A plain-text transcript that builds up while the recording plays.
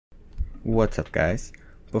What's up, guys?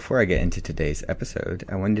 Before I get into today's episode,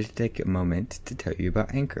 I wanted to take a moment to tell you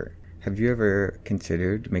about Anchor. Have you ever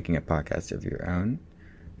considered making a podcast of your own?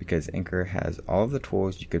 Because Anchor has all of the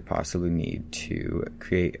tools you could possibly need to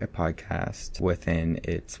create a podcast within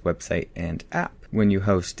its website and app. When you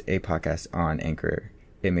host a podcast on Anchor,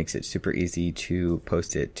 it makes it super easy to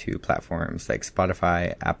post it to platforms like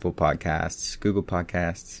Spotify, Apple Podcasts, Google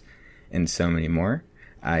Podcasts, and so many more.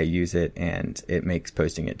 I use it and it makes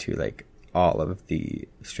posting it to all of the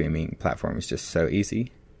streaming platforms just so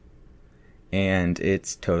easy. And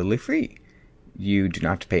it's totally free. You do not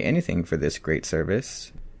have to pay anything for this great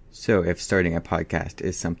service. So if starting a podcast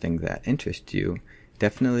is something that interests you,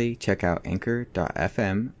 definitely check out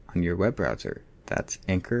anchor.fm on your web browser. That's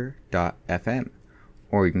anchor.fm.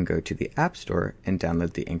 Or you can go to the App Store and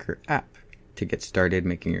download the Anchor app to get started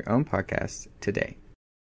making your own podcast today.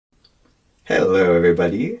 Hello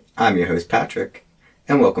everybody, I'm your host Patrick,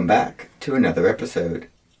 and welcome back to another episode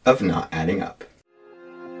of Not Adding Up.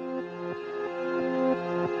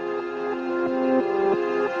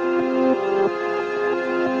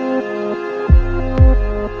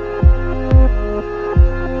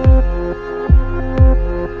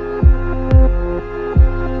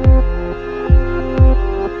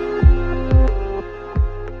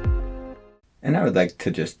 And I would like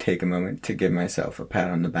to just take a moment to give myself a pat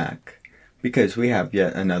on the back, because we have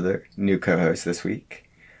yet another new co-host this week.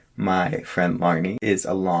 My friend Larnie is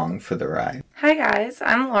along for the ride. Hi guys,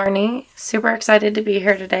 I'm Larnie. Super excited to be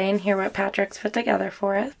here today and hear what Patrick's put together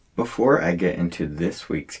for us. Before I get into this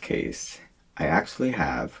week's case, I actually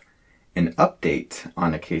have an update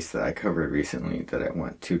on a case that I covered recently that I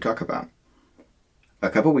want to talk about. A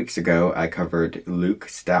couple weeks ago, I covered Luke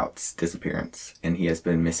Stout's disappearance, and he has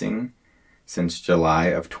been missing since July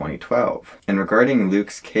of 2012. And regarding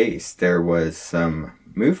Luke's case, there was some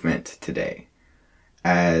movement today,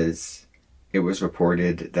 as it was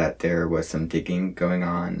reported that there was some digging going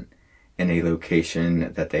on in a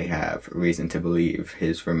location that they have reason to believe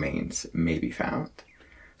his remains may be found.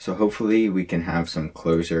 So hopefully we can have some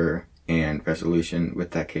closure and resolution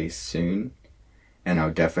with that case soon. And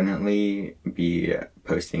I'll definitely be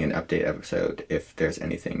posting an update episode if there's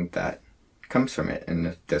anything that comes from it, and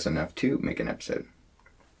if there's enough to make an episode.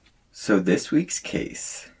 So this week's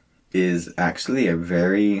case is actually a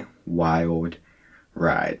very wild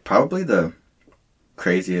ride. Probably the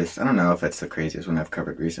craziest, I don't know if it's the craziest one I've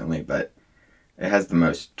covered recently, but it has the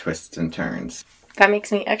most twists and turns. That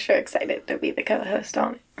makes me extra excited to be the co-host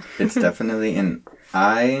on it. It's definitely, and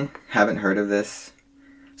I haven't heard of this.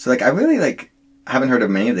 So I really haven't heard of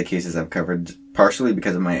many of the cases I've covered, partially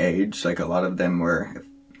because of my age. A lot of them were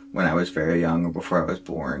when I was very young or before I was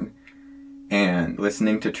born. And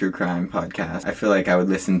listening to true crime podcasts, I feel like I would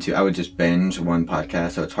just binge one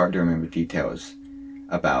podcast, so it's hard to remember details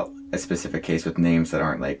about a specific case with names that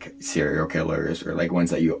aren't serial killers or ones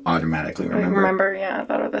that you automatically remember. Yeah,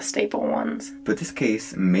 that are the staple ones. But this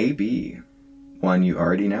case may be one you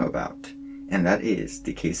already know about, and that is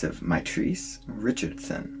the case of Mitrice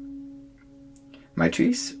Richardson.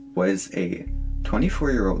 Mitrice was a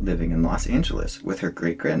 24-year-old living in Los Angeles with her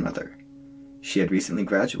great-grandmother. She had recently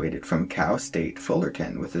graduated from Cal State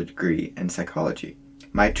Fullerton with a degree in psychology.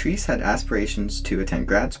 Mitrice had aspirations to attend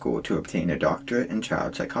grad school to obtain a doctorate in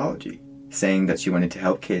child psychology, saying that she wanted to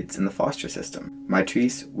help kids in the foster system.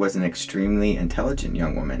 Mitrice was an extremely intelligent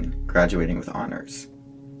young woman, graduating with honors.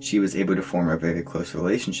 She was able to form a very close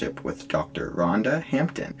relationship with Dr. Rhonda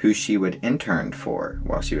Hampton, who she would intern for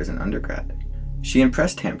while she was an undergrad. She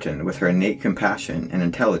impressed Hampton with her innate compassion and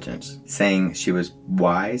intelligence, saying she was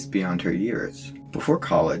wise beyond her years. Before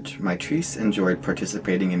college, Mitrice enjoyed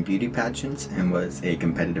participating in beauty pageants and was a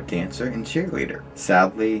competitive dancer and cheerleader.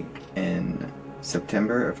 Sadly, in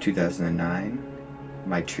September of 2009,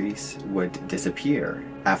 Mitrice would disappear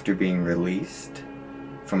after being released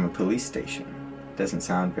from a police station. Doesn't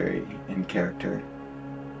sound very in character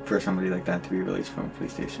for somebody like that to be released from a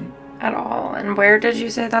police station. At all. And where did you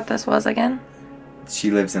say that this was again?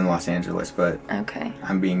 She lives in Los Angeles, but okay.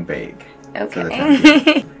 I'm being vague.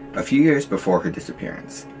 Okay. A few years before her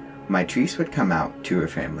disappearance, Mitrice would come out to her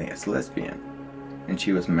family as a lesbian, and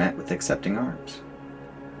she was met with accepting arms,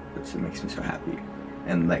 which makes me so happy.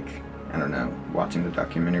 And I don't know, watching the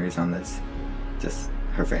documentaries on this, just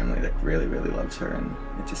her family really, really loves her, and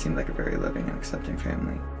it just seemed like a very loving and accepting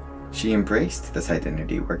family. She embraced this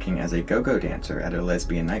identity working as a go-go dancer at a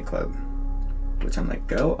lesbian nightclub, which I'm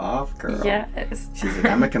go off, girl. Yes. She's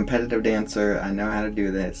I'm a competitive dancer. I know how to do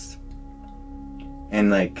this.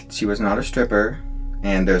 And she was not a stripper,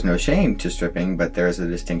 and there's no shame to stripping, but there is a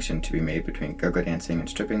distinction to be made between go-go dancing and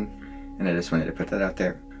stripping, and I just wanted to put that out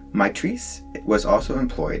there. Mitrice was also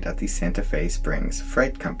employed at the Santa Fe Springs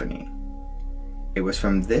Freight Company. It was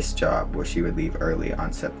from this job where she would leave early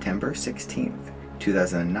on September 16th,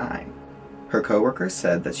 2009. Her coworkers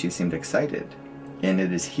said that she seemed excited, and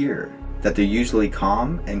it is here that the usually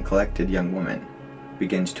calm and collected young woman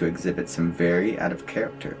begins to exhibit some very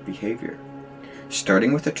out-of-character behavior,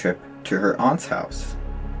 starting with a trip to her aunt's house.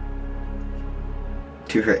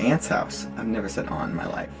 To her aunt's house. I've never said aunt in my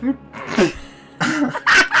life.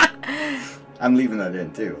 I'm leaving that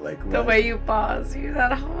in too. Like what? The way you pause, you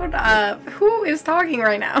said, hold up. Who is talking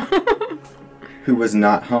right now? Who was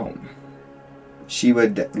not home. She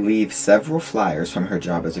would leave several flyers from her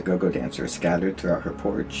job as a go-go dancer scattered throughout her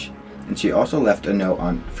porch. And she also left a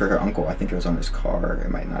note for her uncle, I think it was on his car,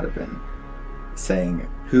 it might not have been, saying,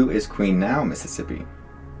 "Who is Queen now, Mississippi?"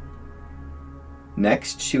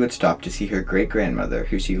 Next, she would stop to see her great-grandmother,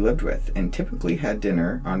 who she lived with, and typically had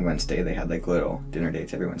dinner on Wednesday. They had like little dinner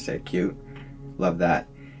dates every Wednesday. Cute. Love that.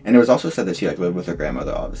 And it was also said that she like lived with her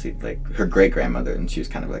grandmother, obviously, like her great-grandmother, and she was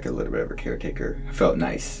kind of like a little bit of a caretaker. Felt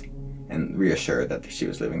nice and reassured that she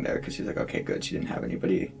was living there because she was like, okay, good. She didn't have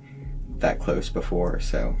anybody that close before,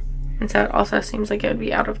 so... And so it also seems like it would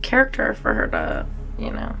be out of character for her to,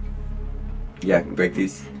 Yeah, break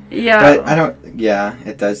these. Yeah. But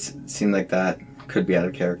it does seem like that could be out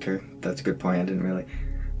of character. That's a good point. I didn't really...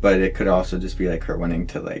 But it could also just be like her wanting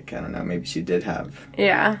to, like, I don't know, maybe she did have...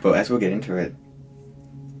 Yeah. But as we'll get into it,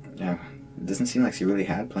 it doesn't seem like she really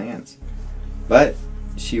had plans. But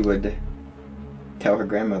she would tell her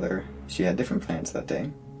grandmother she had different plans that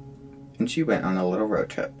day. And she went on a little road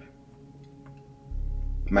trip.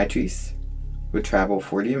 Mitrice would travel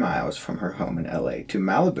 40 miles from her home in LA to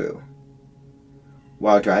Malibu.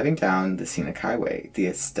 While driving down the scenic highway, the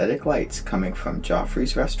aesthetic lights coming from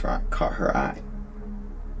Joffrey's restaurant caught her eye.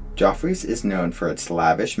 Joffrey's is known for its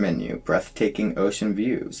lavish menu, breathtaking ocean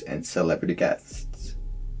views, and celebrity guests,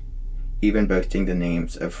 even boasting the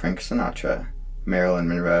names of Frank Sinatra, Marilyn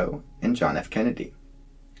Monroe, and John F. Kennedy.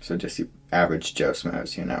 So just the average Joe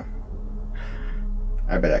Schmoes,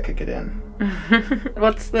 I bet I could get in.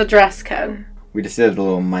 What's the dress code? We just did a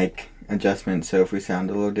little mic adjustment, so if we sound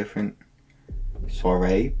a little different,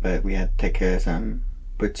 sorry, but we had to take care of some.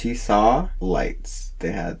 But she saw lights.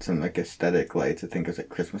 They had some like aesthetic lights. I think it was like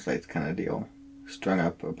Christmas lights kind of deal, strung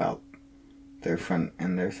up about their front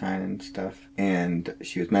and their sign and stuff. And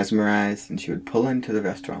she was mesmerized, and she would pull into the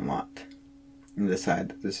restaurant lot and decide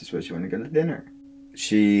that this is where she wanted to go to dinner.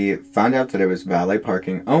 She found out that it was valet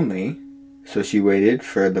parking only, so she waited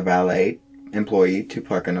for the valet employee to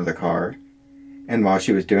park another car. And while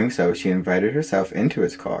she was doing so, she invited herself into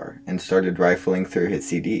his car and started rifling through his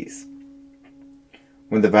CDs.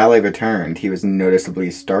 When the valet returned, he was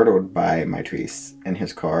noticeably startled by Mitrice in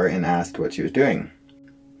his car and asked what she was doing.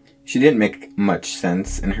 She didn't make much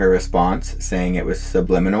sense in her response, saying it was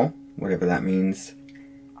subliminal, whatever that means,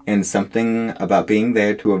 and something about being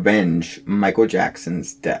there to avenge Michael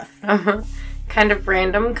Jackson's death. Kind of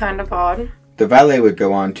random, kind of odd. The valet would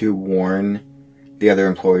go on to warn the other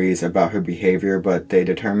employees about her behavior, but they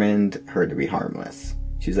determined her to be harmless.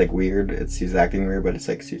 She's like weird. She's acting weird, but it's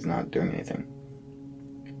like she's not doing anything.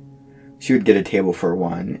 She would get a table for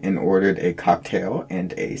one and ordered a cocktail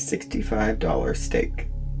and a $65 steak.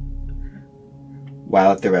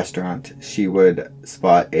 While at the restaurant, she would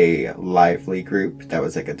spot a lively group that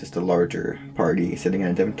was like just a larger party sitting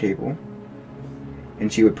at a different table.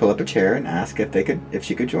 And she would pull up a chair and ask if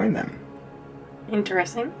she could join them.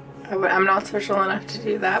 Interesting. I'm not social enough to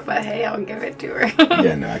do that, but hey, I'll give it to her.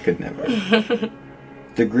 Yeah, no, I could never.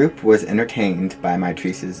 The group was entertained by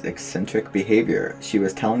Mitrice's eccentric behavior. She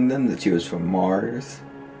was telling them that she was from Mars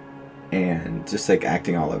and just like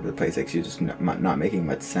acting all over the place, like she was just not making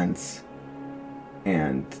much sense.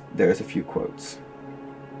 And there's a few quotes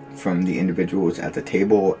from the individuals at the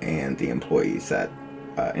table and the employees that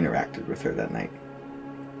interacted with her that night.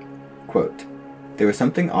 Quote, "There was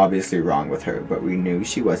something obviously wrong with her, but we knew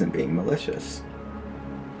she wasn't being malicious."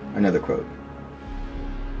 Another quote,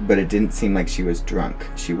 "But it didn't seem like she was drunk.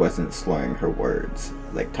 She wasn't slurring her words,"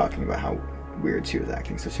 like talking about how weird she was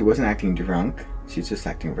acting. So she wasn't acting drunk. She's just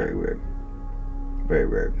acting very weird. Very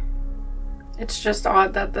weird. It's just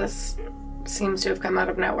odd that this seems to have come out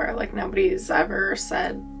of nowhere. Like, nobody's ever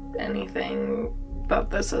said anything that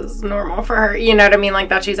this is normal for her. You know what I mean? Like,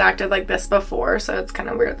 that she's acted like this before. So it's kind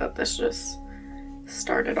of weird that this just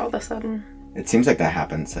started all of a sudden. It seems like that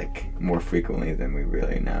happens, like, more frequently than we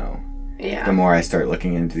really know. Yeah. The more I start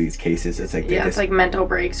looking into these cases, it's like... Yeah, it's like mental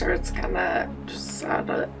breaks, or it's kind of just out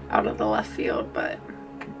of the left field, but...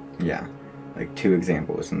 Yeah. Like, 2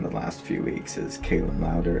 examples in the last few weeks is Kaylin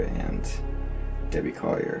Lauder and Debbie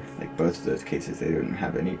Collier. Like, both of those cases, they didn't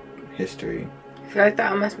have any history. I feel like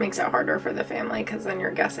that almost makes it harder for the family, because then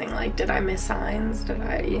you're guessing, like, did I miss signs? Did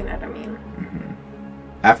I, you know what I mean? Mm-hmm.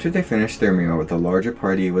 After they finished their meal, the larger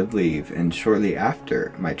party would leave, and shortly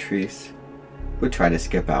after, Mitrice would try to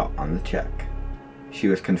skip out on the check. She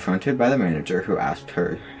was confronted by the manager, who asked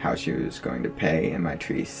her how she was going to pay, and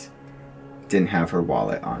Mitrice didn't have her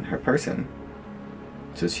wallet on her person.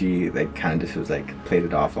 So she, like, kind of just was, like, played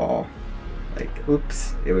it off all, like,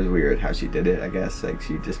 oops. It was weird how she did it, I guess. Like,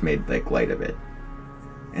 she just made, like, light of it.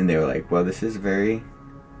 And they were like, well, this is very...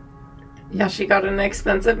 Yeah, she got an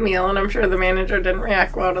expensive meal, and I'm sure the manager didn't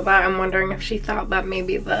react well to that. I'm wondering if she thought that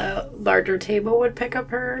maybe the larger table would pick up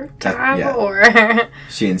her tab, yeah. or...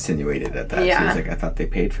 She insinuated at that. Yeah. She was like, I thought they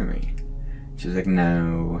paid for me. She was like,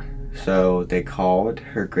 no. So they called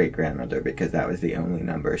her great-grandmother, because that was the only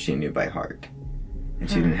number she knew by heart. And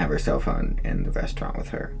she didn't have her cell phone in the restaurant with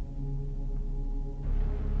her.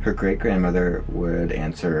 Her great-grandmother would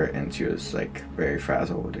answer, and she was, like, very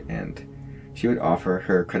frazzled, and she would offer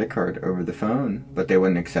her credit card over the phone, but they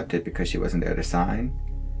wouldn't accept it because she wasn't there to sign,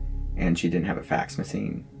 and she didn't have a fax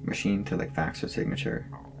machine to, like, fax her signature.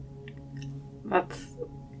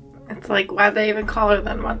 It's like, why'd they even call her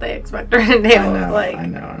then? What'd they expect her to do? I know, like...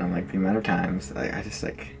 and I'm like, the amount of times, I just,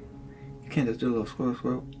 like, you can't just do a little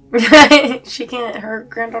squirrel. She can't, her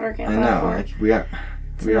granddaughter can't. I know, like, we are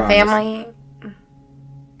family.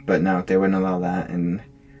 But no, they wouldn't allow that, and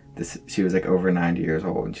she was, like, over 90 years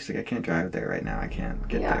old, and she's like, I can't drive there right now, I can't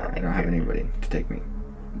get there, I don't have anybody to take me.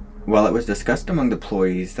 While it was discussed among the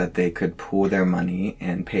employees that they could pool their money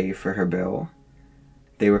and pay for her bill,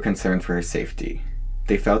 they were concerned for her safety.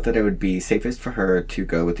 They felt that it would be safest for her to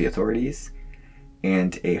go with the authorities,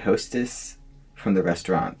 and a hostess from the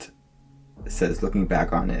restaurant says, looking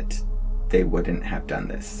back on it, they wouldn't have done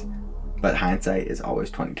this. But hindsight is always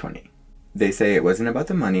 20/20. They say it wasn't about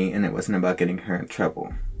the money, and it wasn't about getting her in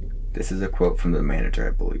trouble. This is a quote from the manager,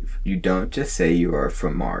 I believe. You don't just say you are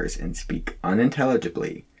from Mars and speak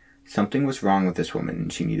unintelligibly. Something was wrong with this woman,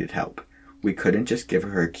 and she needed help. We couldn't just give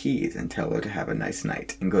her keys and tell her to have a nice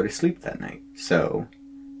night and go to sleep that night. So,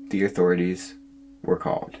 the authorities were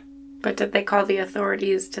called. But did they call the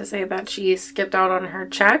authorities to say that she skipped out on her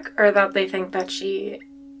check, or that they think that she,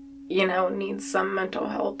 needs some mental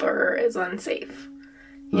help or is unsafe?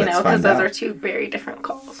 Because those are two very different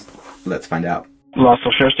calls. Let's find out.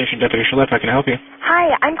 Lawsville Sheriff Station Deputy Shalip, how can I help you?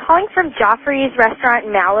 Hi, I'm calling from Joffrey's Restaurant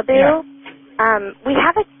in Malibu. Yeah. We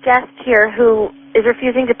have a guest here who is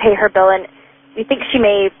refusing to pay her bill, and we think she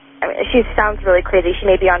sounds really crazy. She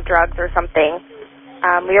may be on drugs or something.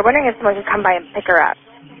 We are wondering if someone could come by and pick her up.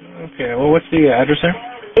 Okay, well, what's the address there?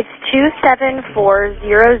 It's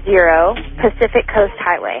 27400 Pacific Coast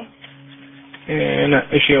Highway. And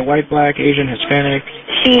is she a white, black, Asian, Hispanic?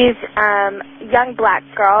 She's a young black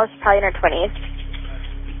girl. She's probably in her 20s.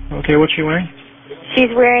 Okay, what's she wearing? She's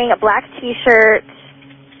wearing a black T-shirt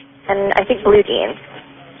and I think blue jeans.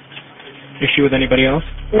 Is she with anybody else?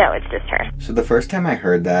 No, it's just her. So the first time I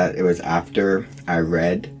heard that, it was after I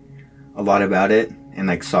read a lot about it and,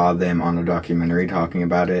 like, saw them on a documentary talking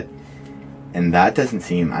about it. And that doesn't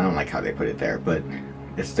seem, I don't like how they put it there, but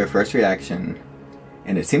it's their first reaction.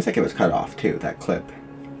 And it seems like it was cut off too, that clip.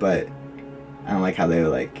 But I don't like how they,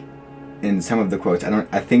 like, in some of the quotes,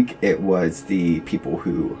 I think it was the people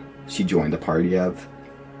who she joined the party of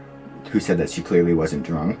who said that she clearly wasn't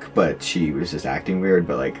drunk, but she was just acting weird.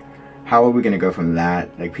 But, like, how are we going to go from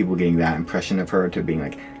that, like, people getting that impression of her to being,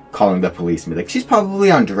 like, calling the police and be like, she's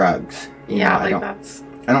probably on drugs. I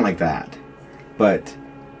don't like that. But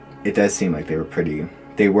it does seem like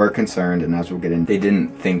they were concerned, and as we'll get in, they didn't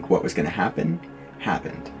think what was going to happen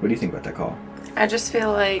happened. What do you think about that call? I just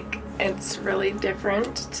feel like it's really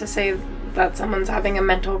different to say that someone's having a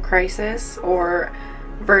mental crisis or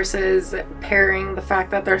versus pairing the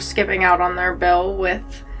fact that they're skipping out on their bill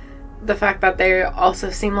with the fact that they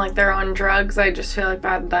also seem like they're on drugs. I just feel like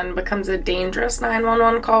that then becomes a dangerous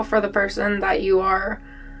 911 call for the person that you are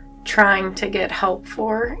trying to get help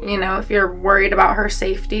for. If you're worried about her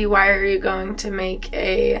safety, why are you going to make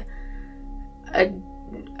a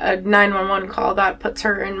 911 call that puts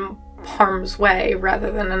her in harm's way rather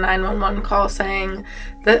than a 911 call saying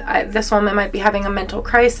that this woman might be having a mental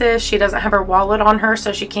crisis, she doesn't have her wallet on her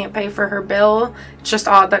so she can't pay for her bill. It's just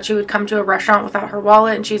odd that she would come to a restaurant without her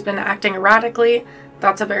wallet and she's been acting erratically.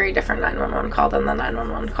 That's a very different 911 call than the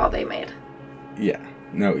 911 call they made. Yeah,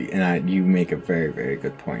 no, and you make a very, very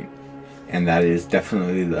good point. And that is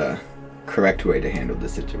definitely the correct way to handle the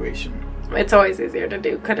situation. It's always easier to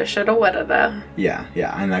do coulda, shoulda, woulda, though. Yeah,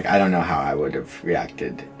 and, like, I don't know how I would have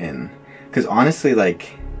reacted because honestly,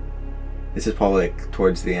 like, This is probably like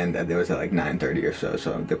towards the end. It was at like 9:30 or so.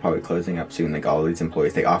 So they're probably closing up soon. Like all these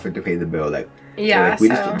employees, they offered to pay the bill. Like Yeah,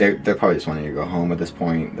 they're probably just wanting to go home at this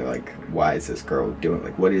point. They're like, why is this girl doing?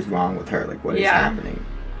 Like, what is wrong with her? Like, what is happening?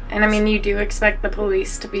 And I mean, you do expect the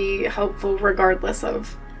police to be helpful regardless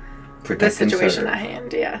of the situation at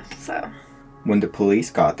hand. Yeah. So when the police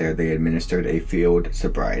got there, they administered a field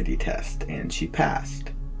sobriety test, and she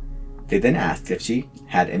passed. They then asked if she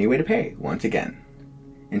had any way to pay once again.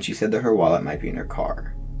 And she said that her wallet might be in her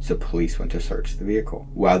car, so police went to search the vehicle.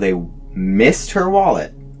 While they missed her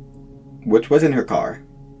wallet, which was in her car,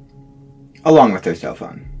 along with her cell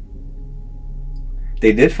phone,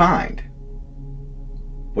 they did find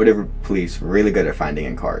whatever police were really good at finding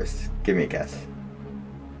in cars. Give me a guess.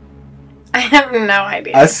 I have no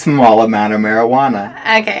idea. A small amount of marijuana.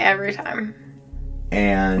 Okay, every time.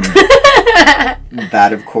 And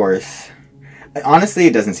that, of course, honestly,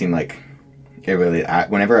 it doesn't seem like... It really,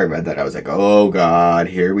 whenever I read that, I was like, oh god,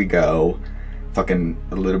 here we go. Fucking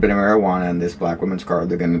a little bit of marijuana in this black woman's car.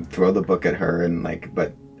 They're gonna throw the book at her and like,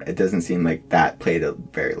 but it doesn't seem like that played a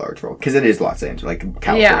very large role. Because it is Los Angeles, like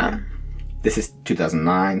California. Yeah. This is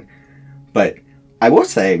 2009. But I will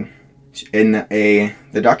say, in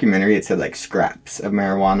the documentary, it said like scraps of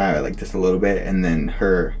marijuana or like just a little bit. And then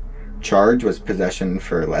her charge was possession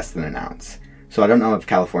for less than an ounce. So I don't know if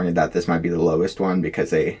California, this might be the lowest one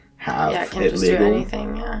because they have it can it just legal. Do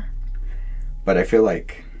anything, yeah. But I feel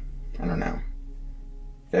like, I don't know,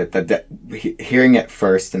 that hearing it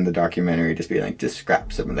first in the documentary, just being like just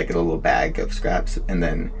scraps of like a little bag of scraps, and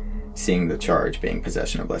then seeing the charge being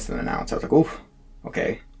possession of less than an ounce, I was like, oof,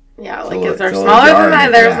 okay. Yeah, like is there smaller than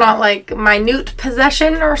that? There's not like minute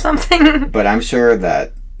possession or something. But I'm sure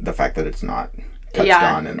that the fact that it's not touched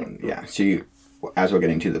on, and she, as we're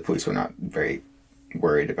getting to, the police were not very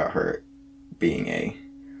worried about her being a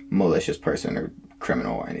malicious person or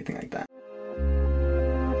criminal or anything like that.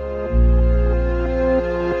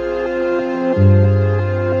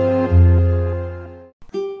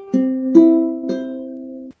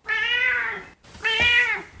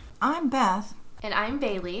 I'm Beth. And I'm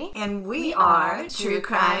Bailey. And we are True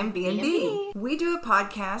Crime B&B. We do a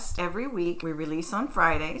podcast every week. We release on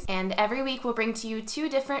Fridays. And every week we'll bring to you 2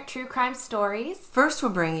 different true crime stories. First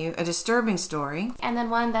we'll bring you a disturbing story. And then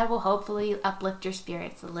one that will hopefully uplift your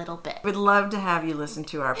spirits a little bit. We'd love to have you listen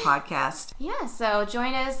to our podcast. Yeah, so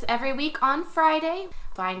join us every week on Friday.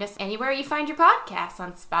 Find us anywhere you find your podcasts,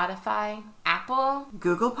 on Spotify, Apple,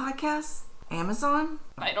 Google Podcasts, Amazon.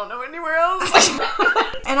 I don't know anywhere else.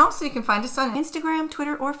 And also you can find us on Instagram,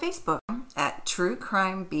 Twitter, or Facebook at True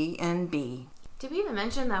Crime B&B. Did we even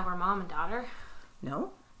mention that we're mom and daughter?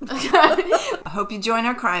 No. I hope you join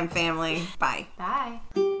our crime family. Bye. Bye.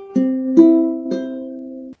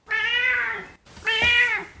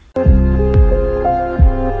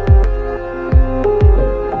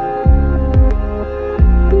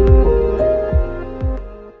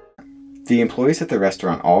 The employees at the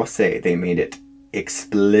restaurant all say they made it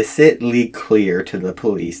explicitly clear to the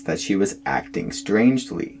police that she was acting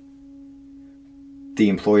strangely. The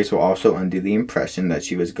employees will also under the impression that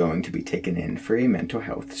she was going to be taken in for a mental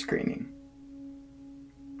health screening.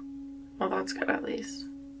 Well, that's good at least.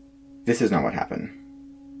 This is not what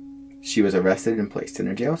happened. She was arrested and placed in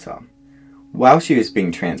a jail cell. While she was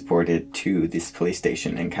being transported to this police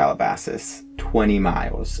station in Calabasas, 20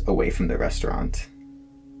 miles away from the restaurant,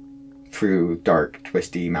 through dark,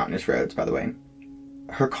 twisty, mountainous roads, by the way,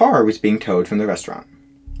 her car was being towed from the restaurant.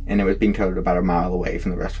 And it was being towed about a mile away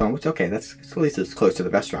from the restaurant, which, okay, that's at least it's close to the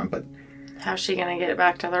restaurant, but... How's she going to get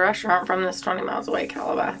back to the restaurant from this 20 miles away,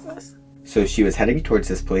 Calabasas? So she was heading towards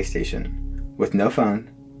this police station with no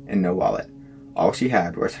phone and no wallet. All she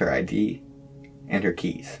had was her ID and her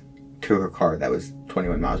keys to her car that was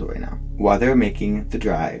 21 miles away now. While they were making the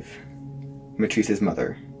drive, Mitrice's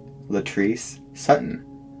mother, Mitrice Sutton,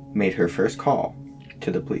 made her first call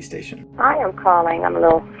to the police station. I am calling. I'm a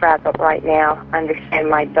little frazzled right now. I understand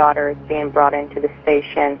my daughter is being brought into the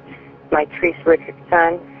station. Mitrice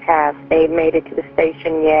Richardson, have they made it to the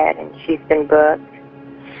station yet? And she's been booked.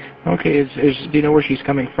 Okay, do you know where she's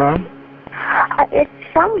coming from? It's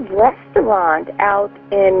some restaurant out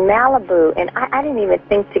in Malibu, and I didn't even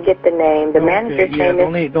think to get the name. The manager's name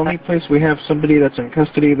is... The only place we have somebody that's in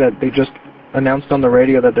custody that they just announced on the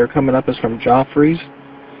radio that they're coming up is from Joffrey's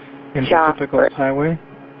in Pacific Coast Highway.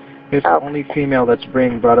 It's the only female that's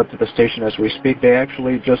being brought up to the station as we speak. They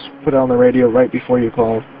actually just put it on the radio right before you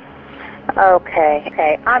called. Okay.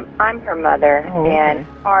 I'm her mother, and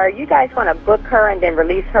are you guys going to book her and then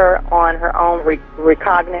release her on her own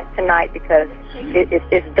recognizance tonight, because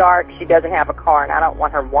it's dark, she doesn't have a car, and I don't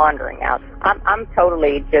want her wandering out. I'm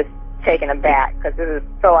totally just taken aback because this is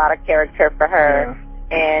so out of character for her.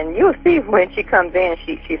 Yeah. And you'll see when she comes in,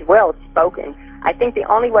 she's well spoken. I think the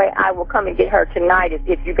only way I will come and get her tonight is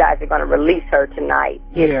if you guys are going to release her tonight.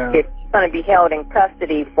 Yeah. If she's going to be held in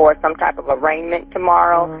custody for some type of arraignment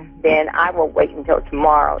tomorrow, then I will wait until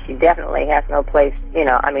tomorrow. She definitely has no place,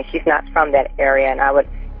 I mean, she's not from that area, and I would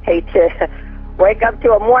hate to wake up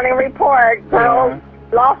to a morning report, girl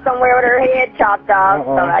lost somewhere with her head chopped off,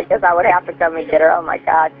 so I guess I would have to come and get her. Oh, my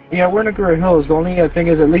God. Yeah, we're in Agoura Hills. The only thing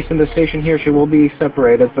is, at least in the station here, she will be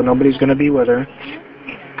separated, so nobody's going to be with her.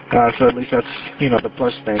 So at least that's, the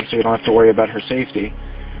plus thing, so you don't have to worry about her safety.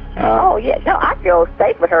 No, I feel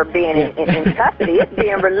safe with her being in custody. It's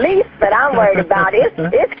being released, but I'm worried about it.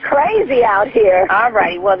 It's crazy out here. All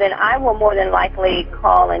righty. Well, then I will more than likely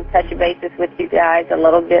call and touch bases with you guys a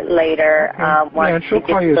little bit later. Okay. And she'll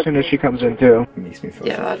call you as soon as she comes in, too. It makes me feel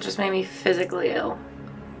Yeah, that just made me physically ill.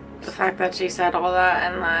 The fact that she said all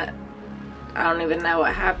that and that I don't even know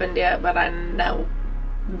what happened yet, but I know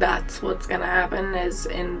that's what's going to happen is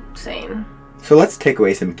insane. So let's take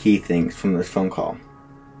away some key things from this phone call.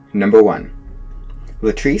 Number 1,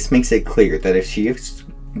 Mitrice makes it clear that if she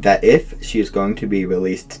is going to be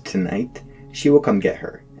released tonight, she will come get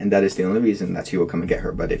her. And that is the only reason that she will come and get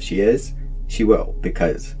her. But if she is, she will.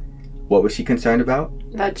 Because what was she concerned about?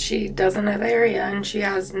 That she doesn't know the area and she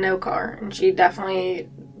has no car. And she definitely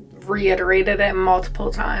reiterated it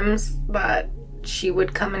multiple times that she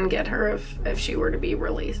would come and get her if she were to be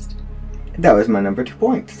released. That was my number 2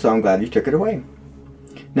 point. So I'm glad you took it away.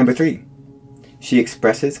 Number 3. She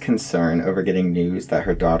expresses concern over getting news that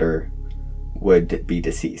her daughter would be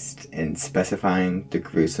deceased and specifying the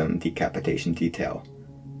gruesome decapitation detail.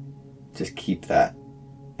 Just keep that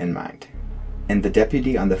in mind. And the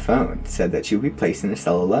deputy on the phone said that she will be placed in a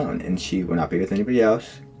cell alone and she will not be with anybody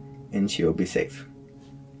else and she will be safe.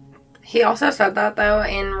 He also said that, though,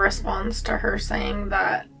 in response to her saying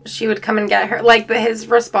that she would come and get her. Like, his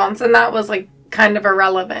response in that was, kind of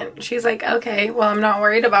irrelevant. She's like, okay, well, I'm not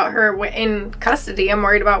worried about her in custody. I'm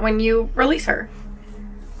worried about when you release her.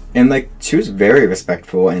 And, she was very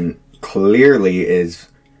respectful and clearly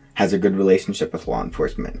has a good relationship with law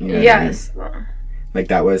enforcement. You know yes. What I mean?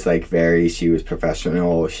 That was, she was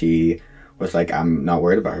professional. She was like, I'm not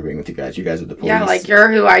worried about her being with you guys. You guys are the police. Yeah,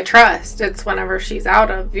 you're who I trust. It's whenever she's out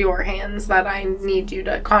of your hands that I need you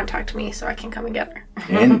to contact me so I can come and get her.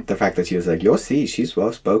 And the fact that she was like, you'll see, she's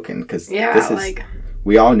well-spoken. Because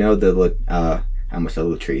we all know I almost said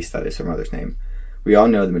Mitrice, that is her mother's name. We all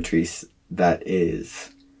know the Mitrice that is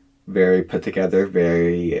very put together,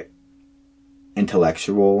 very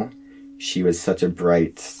intellectual. She was such a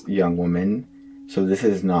bright young woman. So this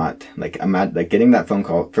is not, getting that phone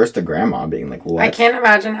call, first to grandma being like, what? I can't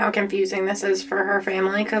imagine how confusing this is for her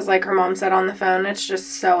family, because her mom said on the phone, it's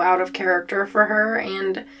just so out of character for her,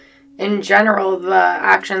 and in general, the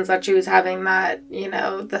actions that she was having that,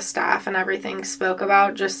 the staff and everything spoke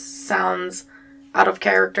about just sounds out of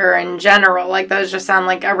character in general. Those just sound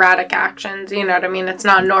like erratic actions, you know what I mean? It's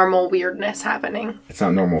not normal weirdness happening. It's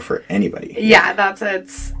not normal for anybody. Yeah, that's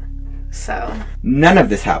it. So. None of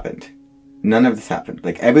this happened.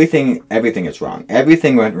 Everything is wrong.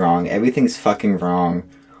 Everything went wrong. Everything's fucking wrong.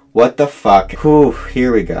 What the fuck? Whew,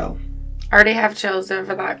 here we go. I already have chills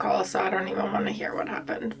over that call, so I don't even want to hear what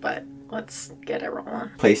happened, but let's get it rolling.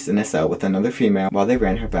 Placed in a cell with another female while they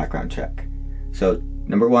ran her background check. So,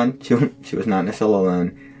 number 1, she was not in a cell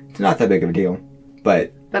alone. It's not that big of a deal,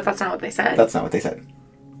 but that's not what they said. That's not what they said.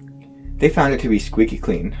 They found it to be squeaky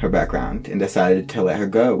clean, her background, and decided to let her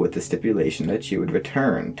go with the stipulation that she would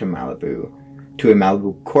return to a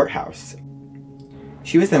Malibu courthouse.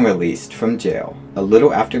 She was then released from jail a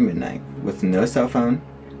little after midnight with no cell phone,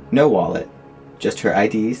 no wallet, just her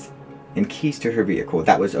IDs and keys to her vehicle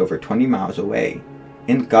that was over 20 miles away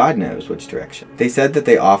in God knows which direction. They said that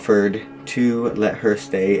they offered to let her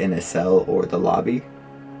stay in a cell or the lobby,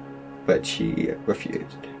 but she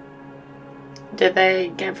refused. Did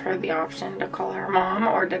they give her the option to call her mom,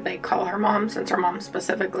 or did they call her mom since her mom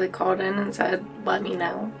specifically called in and said, let me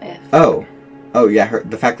know if... Oh yeah,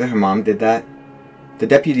 the fact that her mom did that, the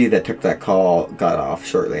deputy that took that call got off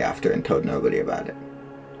shortly after and told nobody about it.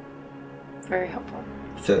 Very helpful.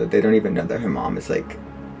 So they don't even know that her mom is,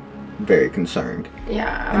 very concerned.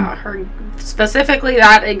 Yeah, her specifically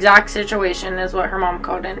that exact situation is what her mom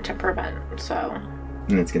called in to prevent, so...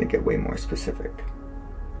 And it's going to get way more specific.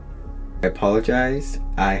 I apologize.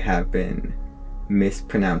 I have been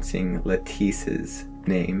mispronouncing Letice's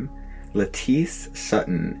name. Letice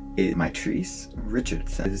Sutton is Mitrice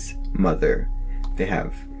Richardson's mother. They don't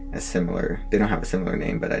have a similar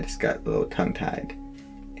name, but I just got a little tongue-tied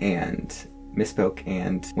and misspoke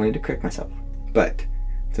and wanted to correct myself. But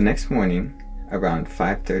The next morning, around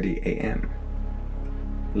 5:30 a.m.,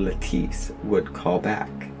 Mitrice would call back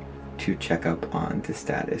to check up on the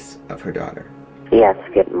status of her daughter. Yes,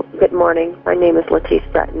 good morning. My name is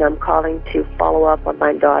Mitrice and I'm calling to follow up on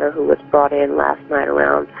my daughter who was brought in last night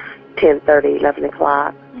around 10:30, 11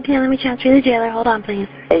 o'clock. Okay, let me transfer the jailer. Hold on, please.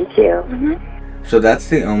 Thank you. Mm-hmm. So that's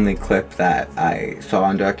the only clip that I saw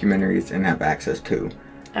on documentaries and have access to.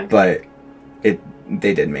 Okay. But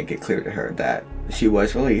they did make it clear to her that she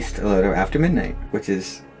was released a little after midnight, which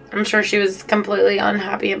is... I'm sure she was completely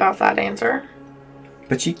unhappy about that answer.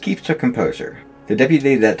 But she keeps her composure. The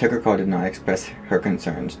deputy that took her call did not express her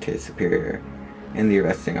concerns to his superior, and the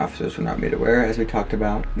arresting officers were not made aware, as we talked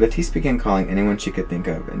about. Mitrice began calling anyone she could think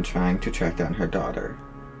of and trying to track down her daughter.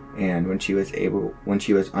 And when she was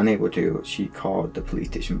unable to, she called the police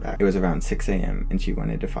station back. It was around 6 a.m. and she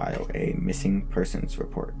wanted to file a missing persons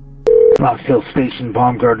report. Rockville Station,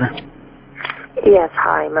 Baumgartner. Yes,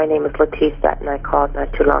 hi. My name is Mitrice and I called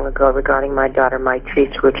not too long ago regarding my daughter,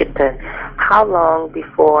 Mitrice Richardson. How long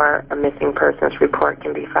before a missing persons report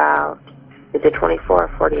can be filed? Is it 24 or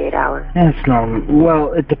 48 hours? That's normal.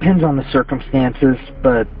 Well, it depends on the circumstances,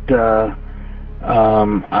 but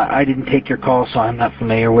I didn't take your call, so I'm not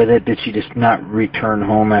familiar with it. Did she just not return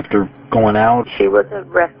home after going out? She was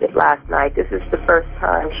arrested last night. This is the first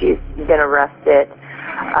time she's been arrested.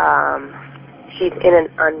 She's in an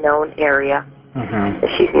unknown area that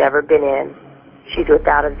she's never been in. She's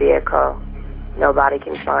without a vehicle. Nobody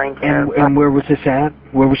can find her. And where was this at?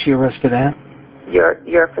 Where was she arrested at?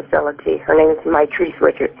 Your facility. Her name is Mitrice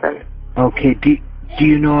Richardson. Okay. Do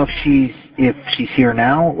you know if she's here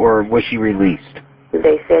now, or was she released?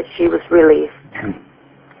 They said she was released.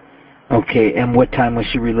 Okay. And what time was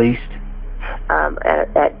she released?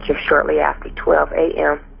 At just shortly after 12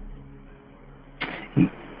 a.m.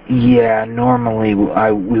 Yeah. Normally,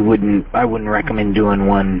 I wouldn't recommend doing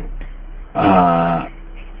one that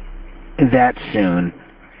soon.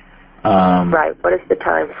 Right. What is the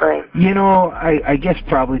time frame? You know, I guess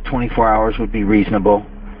probably 24 hours would be reasonable.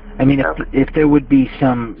 I mean, if there would be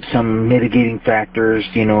some mitigating factors,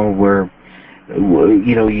 you know, where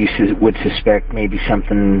you would suspect maybe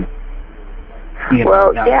something,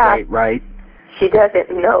 not right. She doesn't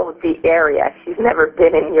know the area. She's never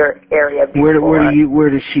been in your area before. Where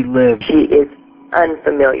does she live? She is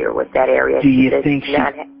unfamiliar with that area. Do you think she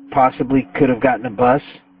possibly could have gotten a bus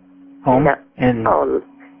home? No.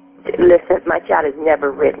 Listen, my child has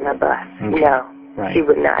never ridden a bus. Okay. No. Right. She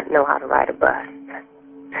would not know how to ride a bus.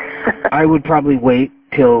 I would probably wait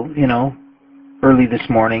till, early this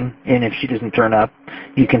morning, and if she doesn't turn up,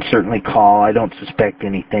 you can certainly call. I don't suspect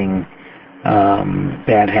anything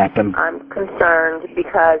bad happened. I'm concerned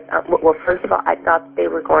because, first of all, I thought they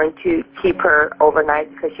were going to keep her overnight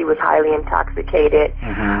because she was highly intoxicated.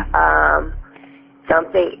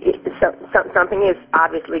 Something is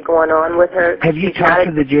obviously going on with her. Have you talked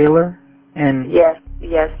to the jailer? Yes,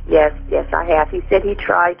 I have. He said he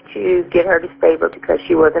tried to get her to stay, but because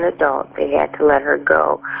she was an adult, they had to let her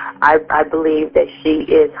go. I believe that she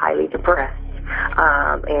is highly depressed,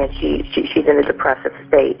 and she's in a depressive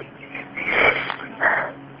state.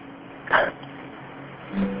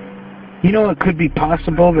 It could be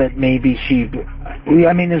possible that maybe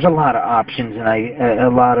there's a lot of options and a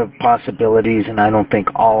lot of possibilities, and I don't think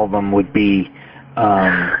all of them would be,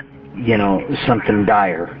 something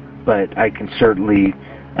dire. But I can certainly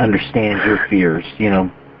understand your fears,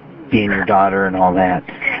 being your daughter and all that.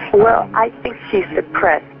 Well, I think she's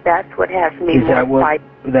depressed. That's what has me more.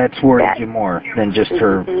 That's worried you more than just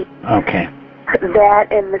her? Okay.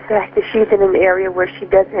 That and the fact that she's in an area where she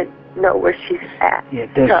doesn't know where she's at. Yeah.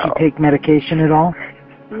 Does she take medication at all?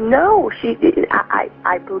 No,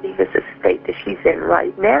 I believe it's a state that she's in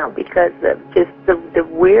right now because of just the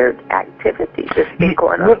weird activities that's been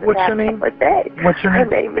going on. What's her name? What's her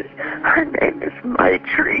name? Her name is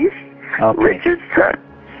Mitrice Richardson.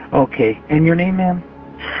 Okay, and your name, ma'am?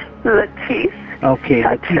 Mitrice. Okay,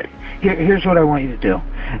 Mitrice. Here's what I want you to do.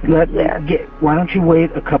 Why don't you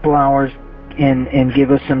wait a couple hours and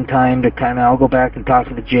give us some time to I'll go back and talk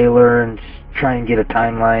to the jailer and try and get a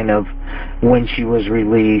timeline of when she was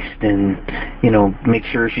released and, make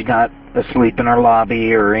sure she's not asleep in our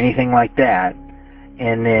lobby or anything like that.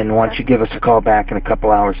 And then once you give us a call back in a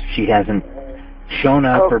couple hours, if she hasn't shown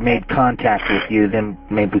up or made contact with you, then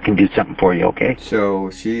maybe we can do something for you, okay? So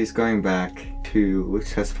she's going back to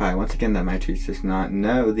testify once again that Mitrice does not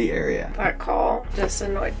know the area. That call just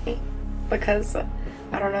annoyed me because I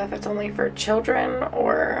don't know if it's only for children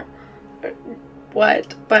or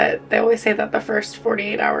what, but they always say that the first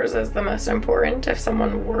 48 hours is the most important if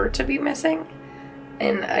someone were to be missing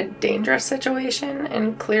in a dangerous situation,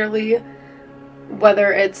 and clearly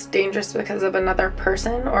whether it's dangerous because of another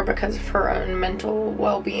person or because of her own mental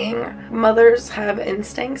well-being. Mothers have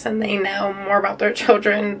instincts and they know more about their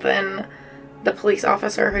children than the police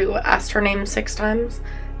officer who asked her name 6 times.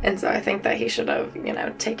 And so I think that he should have,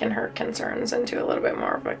 taken her concerns into a little bit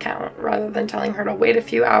more of account rather than telling her to wait a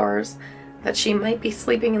few hours, that she might be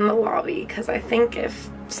sleeping in the lobby, because I think if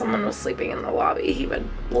someone was sleeping in the lobby, he would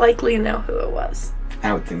likely know who it was.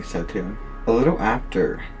 I would think so too. A little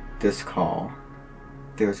after this call,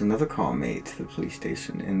 there was another call made to the police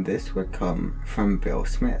station, and this would come from Bill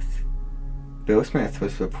Smith. Bill Smith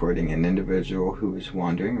was reporting an individual who was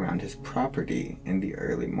wandering around his property in the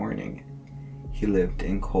early morning. He lived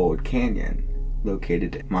in Cold Canyon,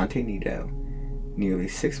 located in Monte Nido, nearly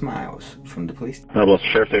 6 miles from the police station. Well,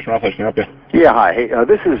 Sheriff Station Office, can I help you? Yeah, hi. Hey,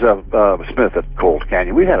 this is Smith at Cold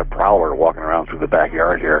Canyon. We had a prowler walking around through the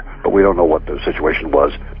backyard here, but we don't know what the situation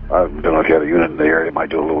was. I don't know if you have a unit in the area. It might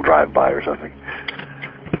do a little drive-by or something.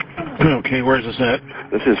 Okay, where's this at?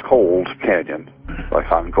 This is Cold Canyon, like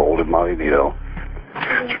hot and cold in Monte Nido.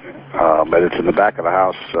 But it's in the back of the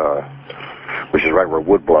house, which is right where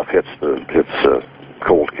Wood Bluff hits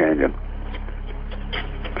Cold Canyon.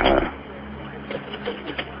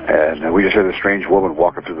 And we just had a strange woman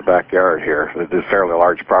walking through the backyard here. It's a fairly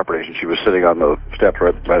large property, and she was sitting on the steps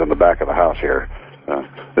right on the back of the house here.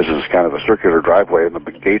 This is kind of a circular driveway, and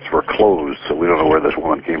the gates were closed, so we don't know where this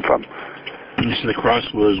woman came from. You said the cross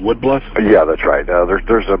was Wood Bluff? Yeah, that's right.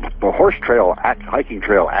 There's a horse trail, hiking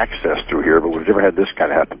trail access through here, but we've never had this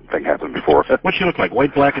kind of thing happen before. What'd she look like?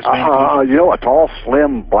 White, black, Hispanic? A tall,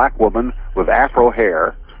 slim black woman with afro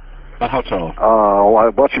hair. About how tall?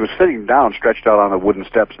 Well, she was sitting down, stretched out on the wooden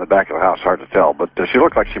steps in the back of the house. Hard to tell, but she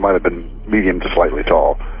looked like she might have been medium to slightly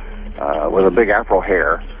tall, with a big afro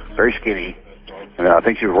hair, very skinny. And I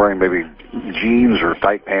think she was wearing maybe jeans or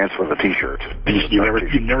tight pants with a T-shirt. And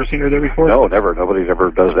you've never seen her there before? No, never. Nobody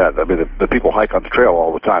ever does that. I mean, the people hike on the trail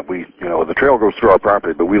all the time. The trail goes through our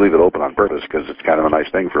property, but we leave it open on purpose because it's kind of a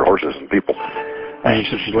nice thing for horses and people. And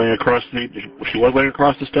you said she was laying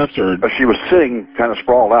across the steps, or? She was sitting kind of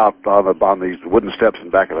sprawled out on these wooden steps in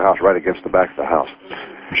the back of the house, right against the back of the house.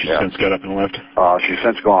 She's since got up and left? She's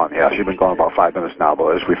since gone, yeah. She's been gone about 5 minutes now,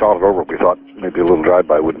 but as we thought it over, we thought maybe a little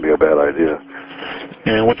drive-by wouldn't be a bad idea.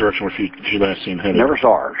 And what direction was she last seen headed? Never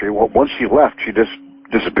saw her. Once she left, she just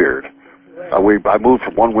disappeared. I moved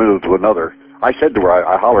from one window to another. I said to her,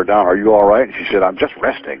 I hollered down, "Are you all right?" And she said, "I'm just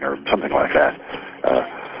resting," or something like that.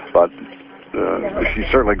 But she's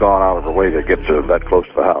certainly gone out of her way to get to that close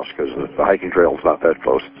to the house, because the hiking trail is not that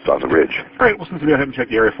close. It's on the ridge. All right, well, since we go ahead and check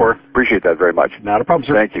the area for her. Appreciate that very much. Not a problem,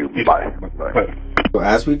 sir. Thank you. Bye. Bye. So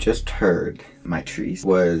as we just heard, Mitrice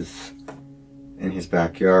was in his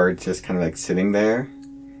backyard, just kind of like sitting there,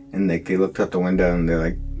 and they looked out the window and they're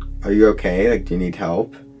like, "Are you okay? Like, do you need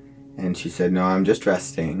help?" And she said, "No, I'm just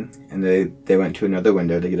resting." And they went to another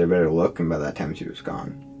window to get a better look, and by that time she was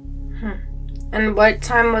gone. And what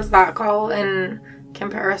time was that call in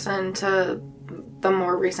comparison to the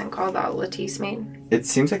more recent call that Mitrice made? It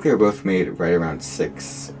seems like they were both made right around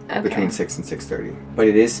 6, between 6 and 6:30. But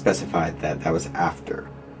it is specified that was after.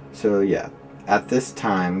 So yeah, at this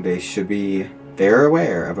time they're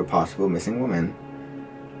aware of a possible missing woman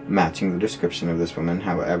matching the description of this woman.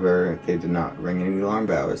 However, they did not ring any alarm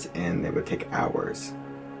bells, and it would take hours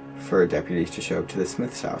for deputies to show up to the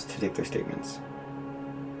Smith's house to take their statements.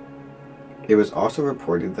 It was also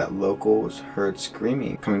reported that locals heard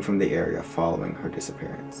screaming coming from the area following her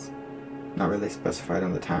disappearance. Not really specified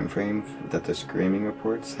on the time frame that the screaming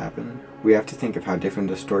reports happened. We have to think of how different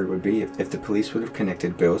the story would be if the police would have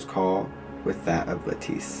connected Bill's call with that of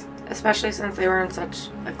Mitrice. Especially since they were in such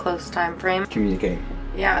a close time frame. Communicate.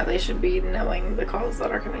 Yeah, they should be knowing the calls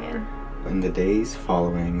that are coming in. In the days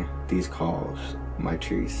following these calls,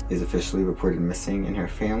 Mitrice is officially reported missing, and her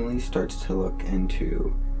family starts to look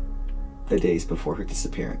into the days before her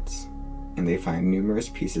disappearance, and they find numerous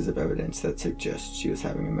pieces of evidence that suggest she was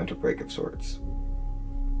having a mental break of sorts.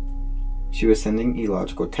 She was sending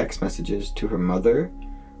illogical text messages to her mother,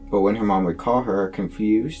 but when her mom would call her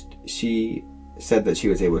confused, she said that she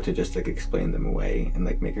was able to just explain them away and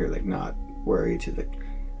make her not worried. She's like,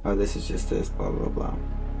 "Oh, this is just this, blah blah blah."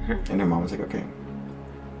 And her mom was like, "Okay."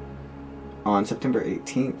 On September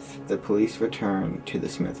 18th, the police returned to the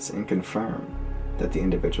Smiths and confirmed that the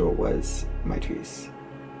individual was Mitrice,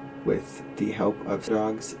 with the help of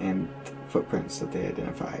dogs and footprints that they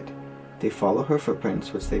identified. They follow her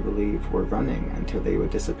footprints, which they believe were running, until they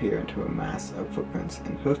would disappear into a mass of footprints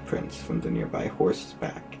and hoofprints from the nearby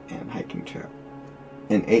horseback and hiking trail.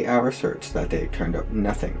 An 8-hour search that day turned up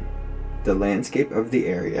nothing. The landscape of the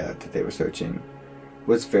area that they were searching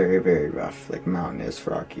was very, very rough, mountainous,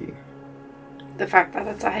 rocky. the fact that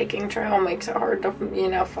it's a hiking trail makes it hard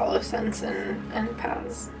to, follow scents and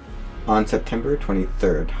paths. On September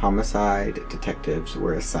 23rd, homicide detectives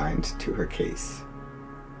were assigned to her case.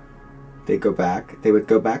 They would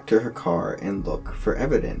go back to her car and look for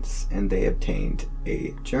evidence, and they obtained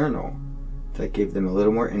a journal that gave them a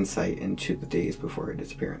little more insight into the days before her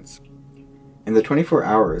disappearance. In the 24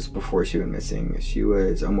 hours before she went missing, she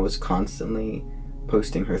was almost constantly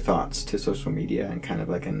posting her thoughts to social media in kind of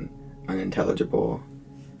like an unintelligible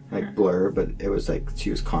blur, but it was like she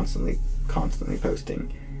was constantly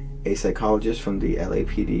posting. A psychologist from the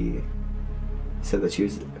LAPD said that she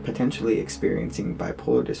was potentially experiencing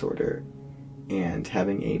bipolar disorder and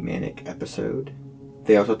having a manic episode.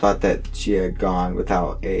 They also thought that she had gone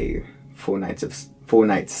without a full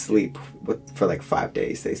night's sleep for like 5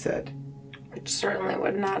 days, they said. Which certainly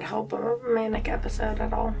would not help a manic episode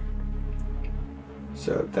at all.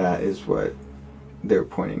 So that is what they're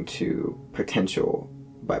pointing to, potential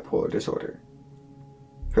bipolar disorder.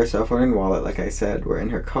 Her cell phone and wallet, like I said, were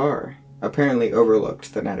in her car, apparently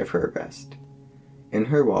overlooked the night of her arrest. In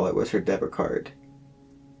her wallet was her debit card,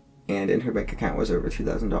 and in her bank account was over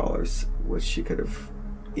 $2,000, which she could have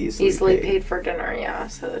easily paid for dinner, yeah.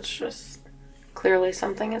 So it's just clearly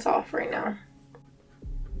something is off right now.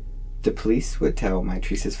 The police would tell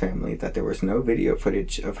Mitrice's family that there was no video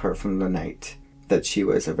footage of her from the night that she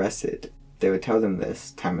was arrested. They would tell them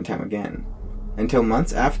this time and time again, until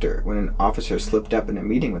months after, when an officer slipped up in a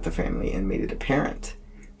meeting with the family and made it apparent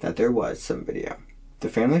that there was some video. The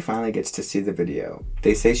family finally gets to see the video.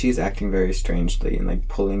 They say she's acting very strangely and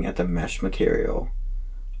pulling at the mesh material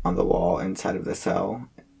on the wall inside of the cell,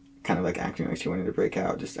 kind of acting like she wanted to break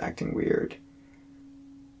out, just acting weird.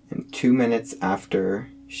 And 2 minutes after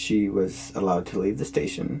she was allowed to leave the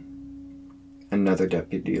station, another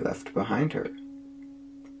deputy left behind her.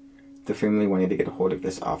 The family wanted to get a hold of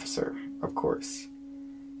this officer, of course,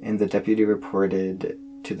 and the deputy reported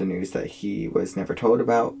to the news that he was never told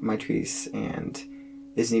about Mitrice and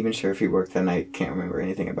isn't even sure if he worked that night, can't remember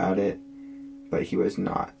anything about it, but he was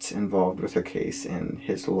not involved with her case, and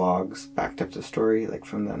his logs backed up the story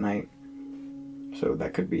from that night. So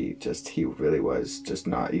that could be just he really was just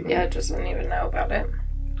not even... Yeah, just didn't even know about it.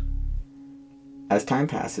 As time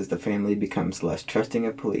passes, the family becomes less trusting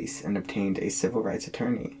of police and obtained a civil rights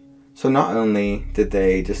attorney. So not only did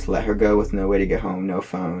they just let her go with no way to get home, no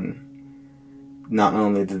phone, not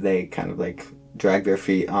only did they kind of drag their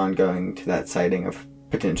feet on going to that sighting of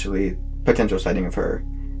potential sighting of her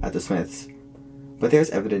at the Smiths, but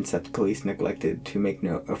there's evidence that the police neglected to make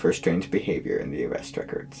note of her strange behavior in the arrest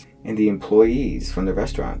records, and the employees from the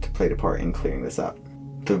restaurant played a part in clearing this up.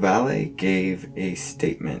 The valet gave a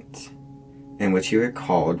statement in which he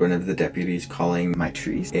recalled one of the deputies calling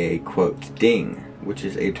Mitrice a, quote, ding, which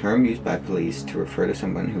is a term used by police to refer to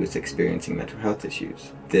someone who is experiencing mental health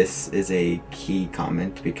issues. This is a key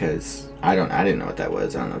comment because I didn't know what that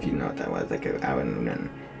was. I don't know if you know what that was. I wouldn't know.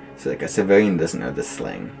 So a civilian doesn't know this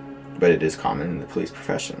slang, but it is common in the police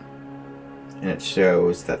profession. And it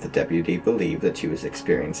shows that the deputy believed that she was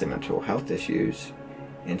experiencing mental health issues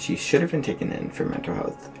and she should have been taken in for mental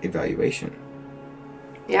health evaluation.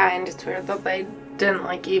 Yeah, and it's weird that they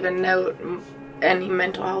didn't even note any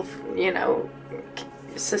mental health,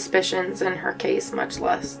 suspicions in her case, much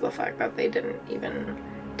less the fact that they didn't even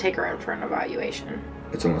take her in for an evaluation.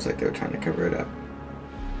 It's almost like they were trying to cover it up.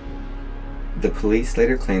 The police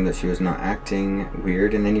later claimed that she was not acting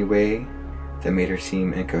weird in any way that made her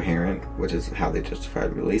seem incoherent, which is how they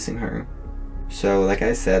justified releasing her. So, like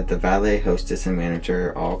I said, the valet, hostess, and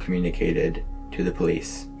manager all communicated to the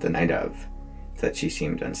police the night of that she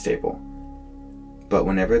seemed unstable. But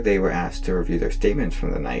whenever they were asked to review their statements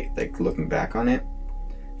from the night, looking back on it,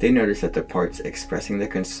 they noticed that the parts expressing their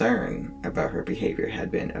concern about her behavior had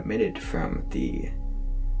been omitted from the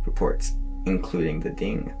reports, including the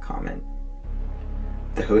ding comment.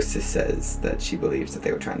 The hostess says that she believes that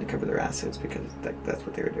they were trying to cover their asses because that's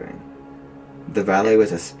what they were doing. The valet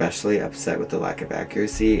was especially upset with the lack of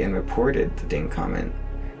accuracy and reported the ding comment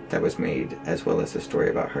that was made, as well as the story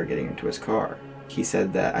about her getting into his car. He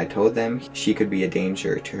said that I told them she could be a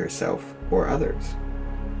danger to herself or others.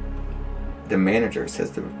 The manager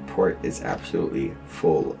says the report is absolutely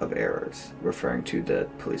full of errors, referring to the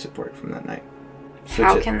police report from that night.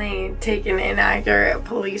 How can they take an inaccurate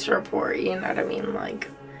police report? You know what I mean?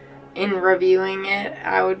 In reviewing it,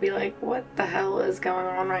 I would be like, what the hell is going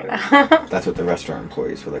on right now? That's what the restaurant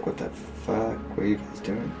employees were like, what the fuck? What are you guys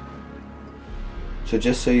doing? So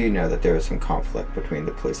just so you know that there was some conflict between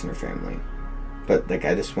the police and her family. But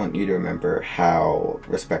I just want you to remember how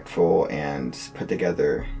respectful and put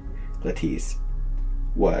together Lettice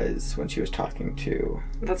was when she was talking to...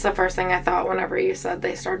 That's the first thing I thought whenever you said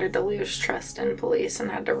they started to lose trust in police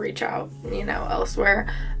and had to reach out,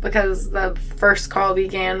 elsewhere. Because the first call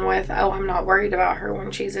began with, oh, I'm not worried about her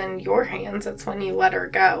when she's in your hands. It's when you let her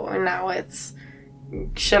go. And now it's,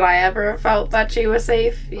 should I ever have felt that she was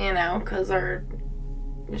safe? Because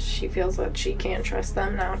she feels that she can't trust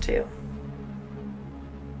them now, too.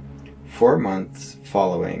 4 months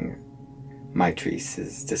following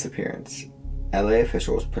Mitrice's disappearance, LA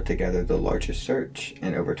officials put together the largest search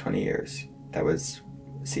in over 20 years that was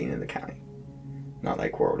seen in the county. Not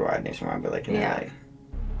like worldwide, nationwide, but like in LA.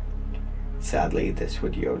 Sadly, this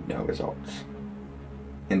would yield no results.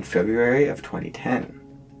 In February of 2010,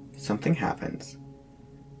 something happens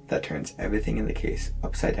that turns everything in the case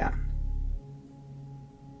upside down.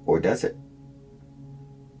 Or does it?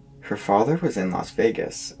 Her father was in Las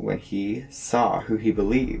Vegas when he saw who he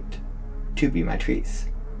believed to be Mitrice,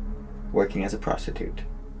 working as a prostitute.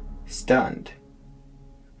 Stunned,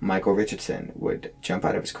 Michael Richardson would jump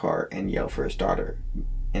out of his car and yell for his daughter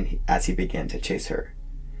as he began to chase her.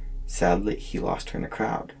 Sadly, he lost her in a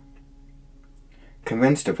crowd.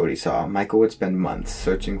 Convinced of what he saw, Michael would spend months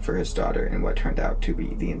searching for his daughter in what turned out to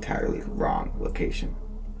be the entirely wrong location.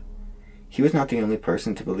 He was not the only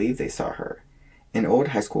person to believe they saw her. An old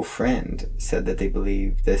high school friend said that they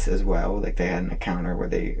believed this as well, like they had an encounter where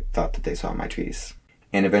they thought that they saw Mitrice.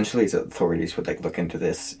 And eventually the authorities would look into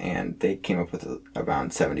this, and they came up with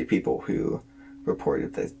around 70 people who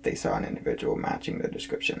reported that they saw an individual matching the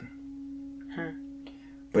description.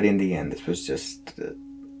 But in the end, this was just a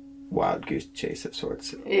wild goose chase of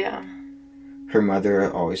sorts. Yeah. Her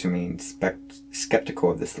mother always remained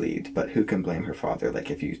skeptical of this lead, but who can blame her father?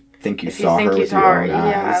 If you think you saw her with your own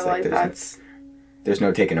eyes, there's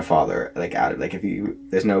no taking a father out of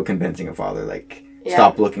there's no convincing a father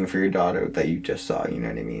stop looking for your daughter that you just saw, you know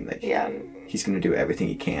what I mean? He's going to do everything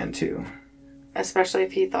he can to. Especially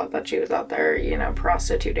if he thought that she was out there,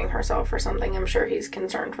 prostituting herself or something. I'm sure he's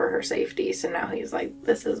concerned for her safety, so now he's like,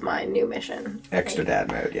 this is my new mission. Extra dad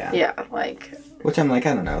mode, yeah. Yeah, Which I'm I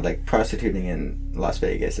don't know, prostituting in Las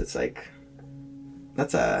Vegas, it's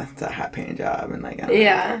that's a high-paying job, and I don't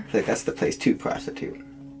know, that's the place to prostitute.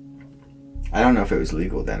 I don't know if it was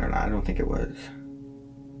legal then or not. I don't think it was.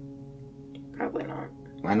 Probably not.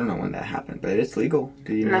 I don't know when that happened, but it's legal.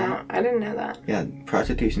 Did you know that? No, I didn't know that. Yeah,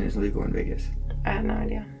 prostitution is legal in Vegas. I had no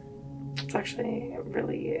idea. It's actually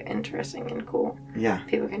really interesting and cool. Yeah.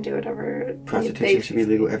 People can do whatever. Prostitution should be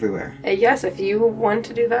legal everywhere. Yes, if you want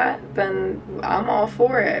to do that, then I'm all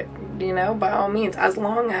for it. By all means, as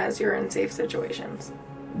long as you're in safe situations.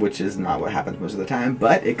 Which is not what happens most of the time,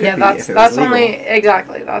 but it could be that's, if it that's was legal.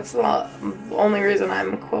 Exactly. That's the only reason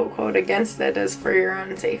I'm quote against it is for your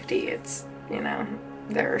own safety. It's,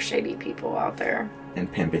 there are shady people out there.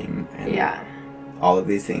 And pimping. And all of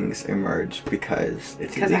these things emerge because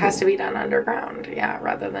it's illegal. It has to be done underground,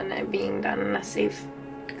 rather than it being done in a safe,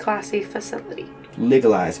 classy facility.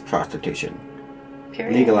 Legalize prostitution.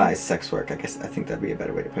 Period. Legalize sex work. I think that'd be a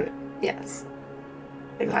better way to put it. Yes.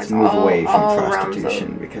 Let's move away from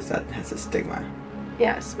prostitution because that has a stigma.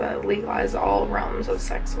 Yes, but legalize all realms of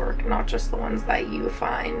sex work, not just the ones that you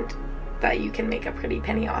find that you can make a pretty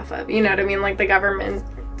penny off of. You know what I mean? The government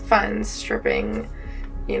funds stripping,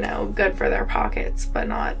 good for their pockets, but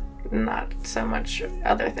not so much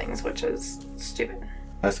other things, which is stupid.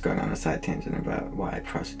 Us going on a side tangent about why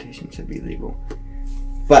prostitution should be legal.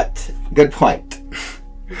 But, good point.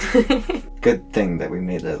 Good thing that we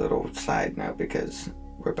made a little side note because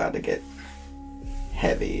we're about to get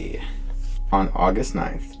heavy. On August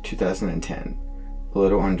 9th, 2010, a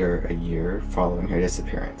little under a year following her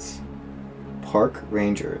disappearance, park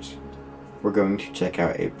rangers were going to check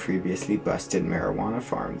out a previously busted marijuana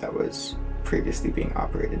farm that was previously being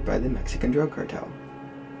operated by the Mexican drug cartel.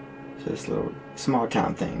 So just little small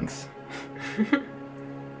town things.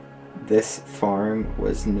 This farm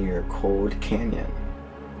was near Cold Canyon.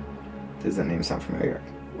 Does that name sound familiar?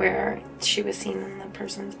 Where she was seen in the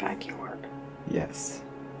person's backyard. Yes.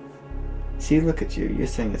 See, look at you. You're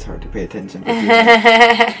saying it's hard to pay attention.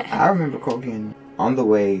 I remember Cold Canyon. On the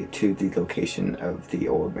way to the location of the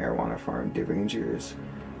old marijuana farm, the rangers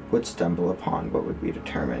would stumble upon what would be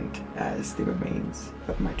determined as the remains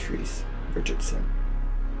of Mitrice Richardson.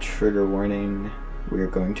 Trigger warning, we are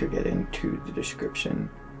going to get into the description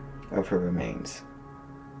of her remains.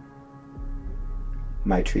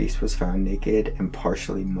 Mitrice was found naked and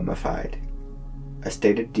partially mummified, a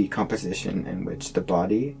state of decomposition in which the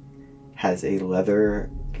body has a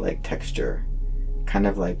leather-like texture, kind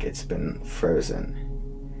of like it's been frozen,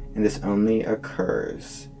 and this only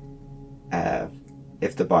occurs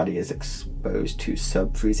if the body is exposed to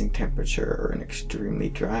sub-freezing temperature or an extremely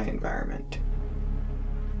dry environment.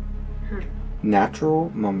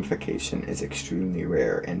 Natural mummification is extremely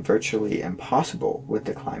rare and virtually impossible with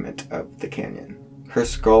the climate of the canyon. Her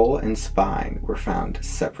skull and spine were found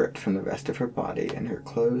separate from the rest of her body, and her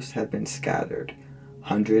clothes had been scattered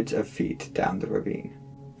hundreds of feet down the ravine.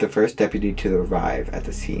 The first deputy to arrive at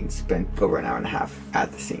the scene spent over an hour and a half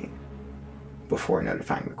at the scene before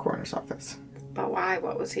notifying the coroner's office. But why?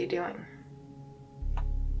 What was he doing?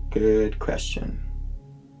 Good question.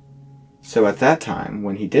 So at that time,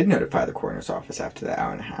 when he did notify the coroner's office after the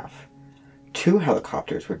hour and a half, 2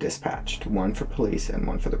 helicopters were dispatched, one for police and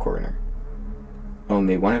one for the coroner.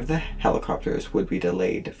 Only one of the helicopters would be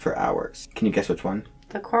delayed for hours. Can you guess which one?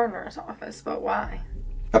 The coroner's office, but why?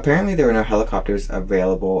 Apparently there were no helicopters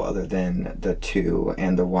available other than the 2,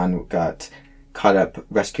 and the one got caught up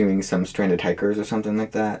rescuing some stranded hikers or something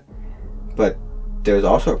like that. But there's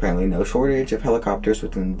also apparently no shortage of helicopters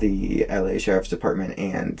within the LA Sheriff's Department,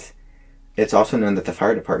 and it's also known that the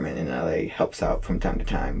fire department in LA helps out from time to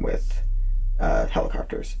time with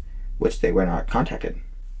helicopters, which they were not contacted.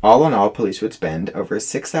 All in all, police would spend over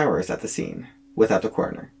 6 hours at the scene without the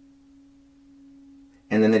coroner.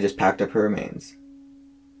 And then they just packed up her remains.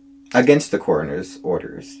 Against the coroner's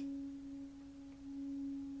orders.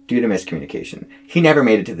 Due to miscommunication. He never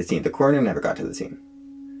made it to the scene. The coroner never got to the scene.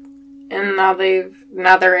 And now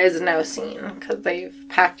there is no scene because they've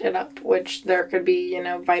packed it up, which there could be,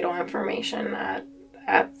 vital information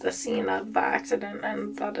at the scene of the accident,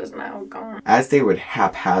 and that is now gone. As they would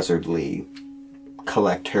haphazardly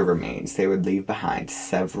collect her remains, they would leave behind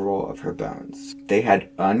several of her bones. They had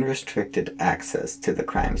unrestricted access to the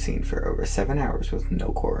crime scene for over 7 hours with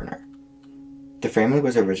no coroner. The family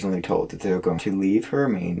was originally told that they were going to leave her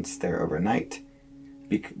remains there overnight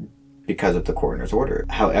because of the coroner's order.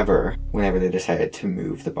 However, whenever they decided to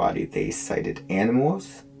move the body, they cited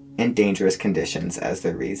animals and dangerous conditions as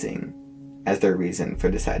their reason for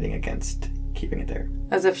deciding against keeping it there.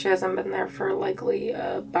 As if she hasn't been there for likely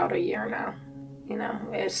about a year now.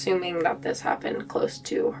 Assuming that this happened close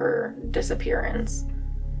to her disappearance.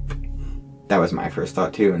 That was my first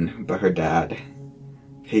thought too, but her dad,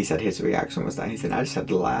 he said his reaction was that he said, I just had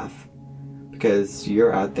to laugh because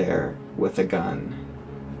you're out there with a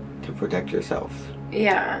gun to protect yourself.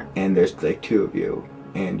 Yeah. And there's like 2 of you,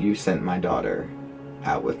 and you sent my daughter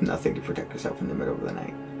out with nothing to protect herself in the middle of the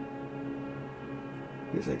night.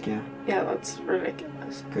 He was like, yeah. Yeah, that's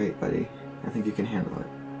ridiculous. Great, buddy. I think you can handle it.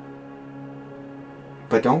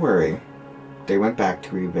 But don't worry, they went back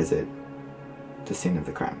to revisit the scene of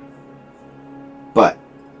the crime. But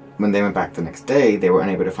when they went back the next day, they were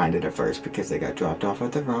unable to find it at first because they got dropped off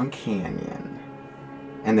at the wrong canyon.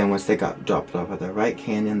 And then once they got dropped off at the right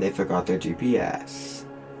canyon, they forgot their GPS.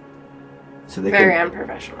 So they Very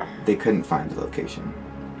unprofessional. They couldn't find the location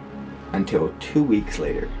until 2 weeks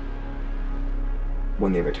later,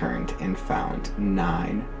 when they returned and found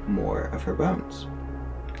 9 more of her bones.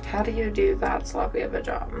 How do you do that sloppy of a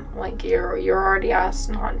job? Like, you're already asked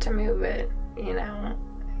not to move it, and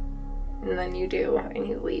then you do, and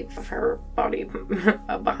you leave her body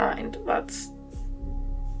behind. That's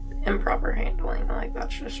improper handling. Like,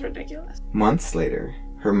 that's just ridiculous. Months later,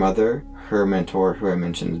 her mother, her mentor, who I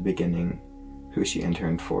mentioned in the beginning, who she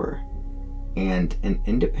interned for, and an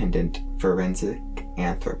independent forensic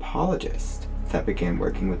anthropologist that began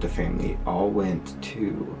working with the family all went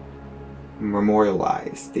to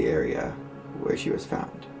memorialize the area where she was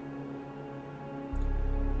found.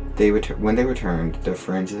 When they returned, the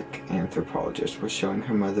forensic anthropologist was showing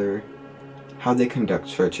her mother how they conduct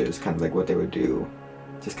searches, kind of like what they would do,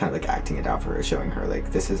 just kind of like acting it out for her, showing her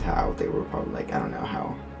like this is how they were probably like, I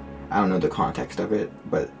don't know the context of it,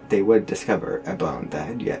 but they would discover a bone that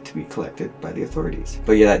had yet to be collected by the authorities.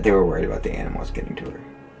 But yeah, they were worried about the animals getting to her.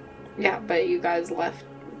 Yeah, but you guys left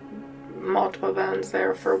multiple bones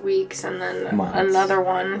there for weeks, and then Months. Another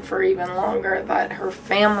one for even longer that her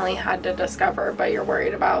family had to discover, but you're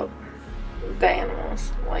worried about the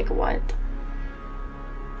animals. Like, what?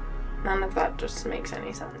 None of that just makes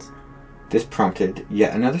any sense. This prompted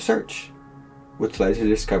yet another search, which led to the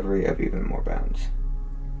discovery of even more bones.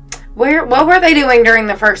 What were they doing during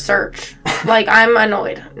the first search? Like, I'm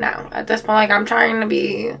annoyed now. At this point, like, I'm trying to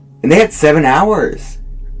be... And they had 7 hours!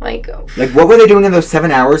 Like, what were they doing in those 7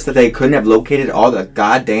 hours that they couldn't have located all the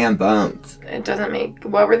goddamn bones? It doesn't make...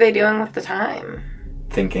 What were they doing with the time?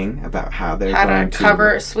 Thinking about how they're how going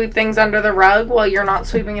to sweep things under the rug? Well, you're not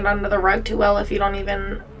sweeping it under the rug too well if you don't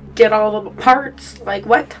even get all the parts. Like,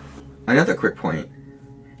 what? Another quick point.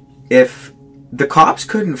 If the cops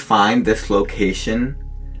couldn't find this location,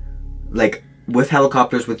 like, with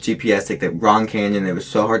helicopters, with GPS, like the wrong canyon. It was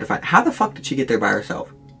so hard to find. How the fuck did she get there by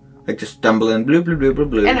herself? Like, just stumbling, blue, blue, blue, blue,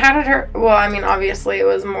 blue. And how did her... Well, I mean, obviously it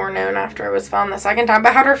was more known after it was found the second time,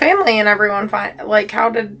 but how did her family and everyone find... Like,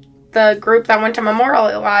 how did the group that went to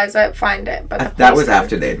memorialize it find it? But that was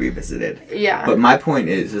after they had revisited. Yeah. But my point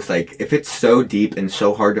is like, if it's so deep and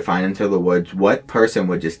so hard to find into the woods, what person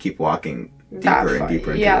would just keep walking deeper and deeper into the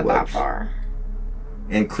woods? Yeah, that far.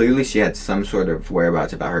 And clearly she had some sort of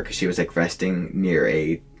whereabouts about her because she was, like, resting near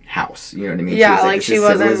a house. You know what I mean? Yeah, she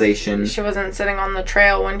was, like she wasn't sitting on the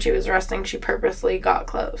trail when she was resting. She purposely got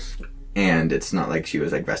close. And it's not like she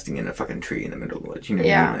was, like, resting in a fucking tree in the middle of the woods. You know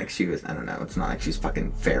what I mean? Like, she was, I don't know. It's not like she's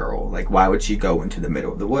fucking feral. Like, why would she go into the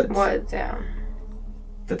middle of the woods? Woods, yeah.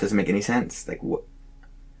 That doesn't make any sense. Like, what?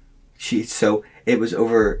 It was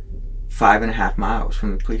over 5.5 miles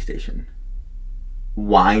from the police station.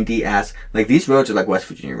 Windy ass. Like, these roads are like West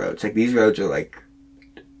Virginia roads. Like, these roads are, like,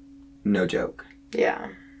 no joke. Yeah.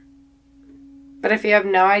 But if you have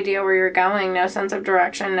no idea where you're going, no sense of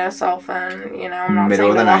direction, no cell phone, you know, I'm not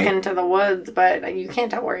saying to walk into the woods, but you can't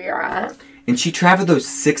tell where you're at. And she traveled those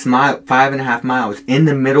 5.5 miles in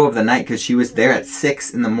the middle of the night because she was there at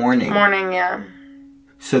 6 in the morning. Morning, yeah.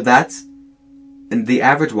 So that's... And the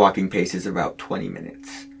average walking pace is about 20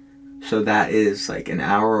 minutes. So that is like an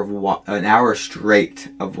hour straight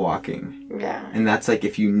of walking. Yeah. And that's like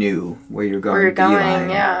if you knew where you're going. Where you're going,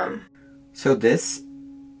 yeah. So this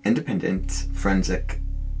independent forensic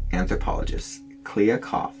anthropologist, Clea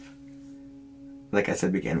Koff, like I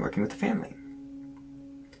said, began working with the family.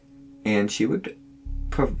 And she would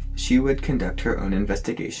conduct her own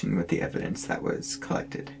investigation with the evidence that was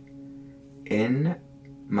collected. In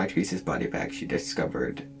Mitrice's body bag, she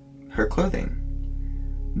discovered her clothing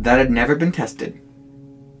that had never been tested.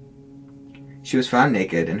 She was found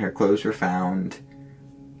naked and her clothes were found,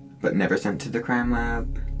 but never sent to the crime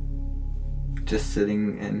lab. Just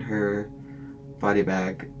sitting in her body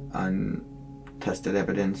bag, untested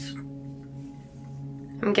evidence.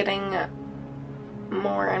 I'm getting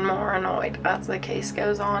more and more annoyed as the case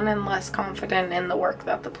goes on and less confident in the work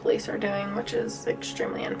that the police are doing, which is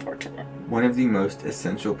extremely unfortunate. One of the most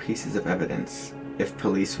essential pieces of evidence, if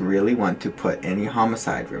police really want to put any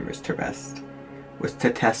homicide rumors to rest, was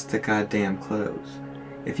to test the goddamn clothes.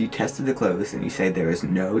 If you tested the clothes and you say there is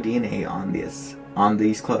no DNA on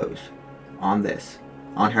these clothes, on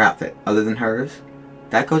her outfit, other than hers,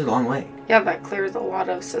 that goes a long way. Yeah, that clears a lot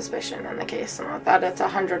of suspicion in the case. Not that it's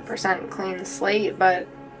 100% clean slate, but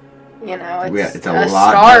you know, it's a lot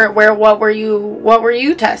start. Where what were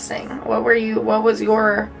you testing? What was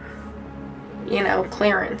your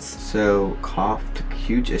clearance? So Koff took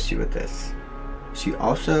huge issue with this. She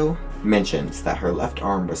also mentions that her left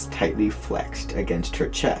arm was tightly flexed against her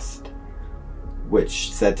chest,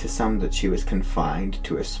 which said to some that she was confined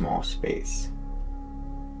to a small space.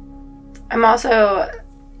 I'm also,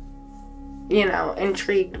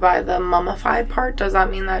 intrigued by the mummified part. Does that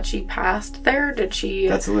mean that she passed there? Did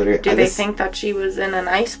they think that she was in an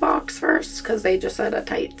icebox first? Because they just said a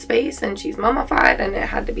tight space and she's mummified and it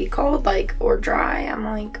had to be cold, or dry. I'm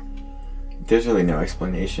like... There's really no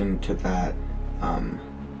explanation to that.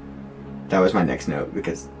 That was my next note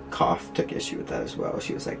because Koff took issue with that as well.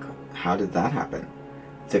 She was like, how did that happen?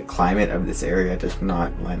 The climate of this area does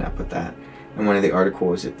not line up with that. In one of the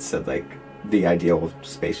articles, it said, the ideal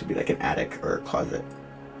space would be, an attic or a closet.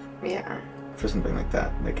 Yeah. For something like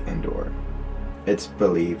that, indoor. It's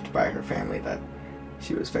believed by her family that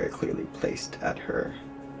she was very clearly placed at her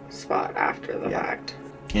spot after the fact.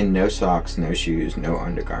 And no socks, no shoes, no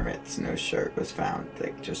undergarments, no shirt was found.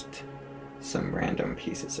 Just some random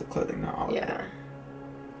pieces of clothing, not all of it.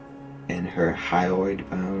 And her hyoid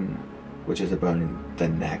bone, which is a bone in the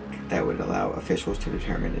neck that would allow officials to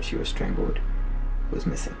determine if she was strangled, was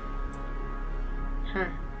missing.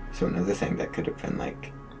 So another thing that could have been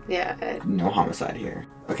no homicide here.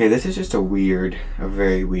 Okay, this is just a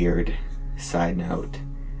very weird side note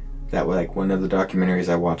that one of the documentaries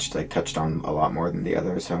I watched touched on a lot more than the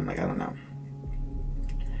others, so I'm I don't know.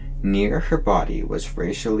 Near her body was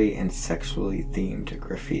racially and sexually themed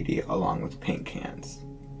graffiti along with paint cans.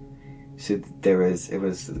 So it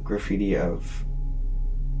was the graffiti of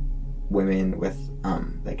women with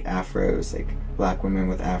afros, black women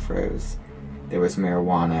with afros. There was a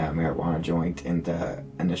marijuana joint, and the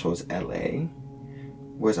initials LA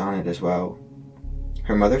was on it as well.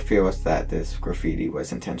 Her mother feels that this graffiti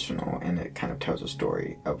was intentional, and it kind of tells a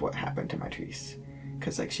story of what happened to Mitrice.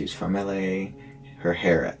 Because, she's from LA, her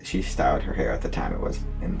hair. She styled her hair at the time. It was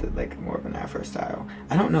in the, like, more of an afro style.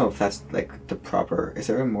 I don't know if that's, like, the proper... Is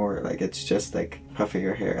there a more, like, it's just, like,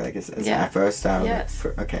 puffier hair? Like, it's afro style? Yes.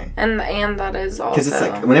 Okay. And that is also... Because it's,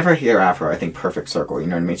 like, whenever I hear afro, I think perfect circle, you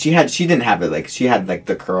know what I mean? She didn't have it, like, she had, like,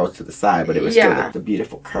 the curls to the side, but it was still, like, the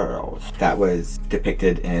beautiful curls. That was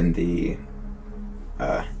depicted in the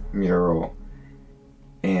mural.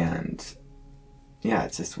 And, yeah,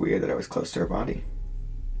 it's just weird that it was close to her body.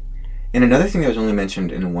 And another thing that was only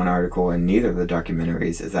mentioned in one article in neither of the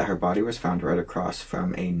documentaries is that her body was found right across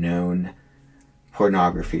from a known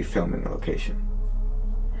pornography filming location.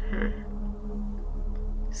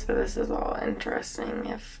 So this is all interesting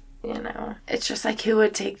if, you know... It's just like, who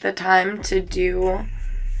would take the time to do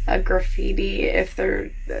a graffiti if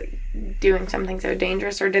they're doing something so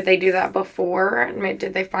dangerous? Or did they do that before? I mean,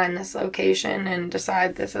 did they find this location and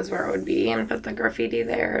decide this is where it would be and put the graffiti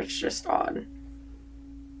there? It's just odd.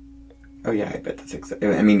 Oh yeah, I bet that's exactly...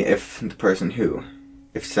 I mean, if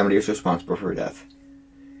somebody is responsible for her death,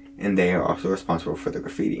 and they are also responsible for the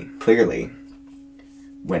graffiti, clearly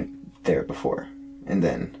went there before, and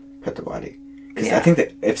then put the body. Because I think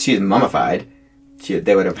that if she's mummified,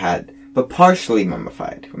 they would have had... But partially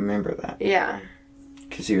mummified, remember that. Yeah.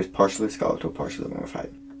 Because she was partially skeletal, partially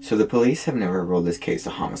mummified. So the police have never ruled this case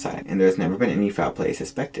a homicide, and there's never been any foul play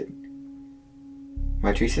suspected.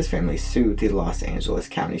 Mitrice's family sued the Los Angeles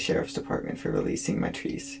County Sheriff's Department for releasing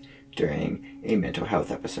Mitrice during a mental health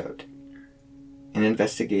episode. An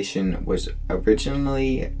investigation was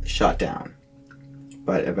originally shot down,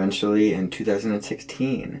 but eventually in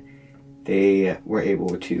 2016, they were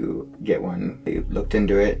able to get one. They looked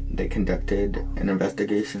into it, they conducted an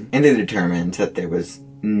investigation, and they determined that there was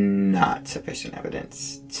not sufficient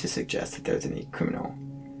evidence to suggest that there was any criminal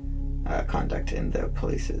conduct in the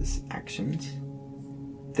police's actions.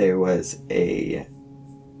 There was a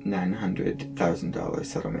 $900,000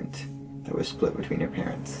 settlement that was split between her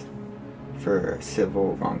parents for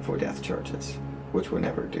civil wrongful death charges, which will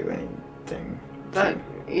never do anything. But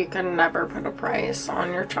you can never put a price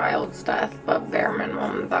on your child's death, but bare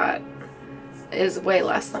minimum, that is way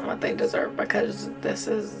less than what they deserve, because this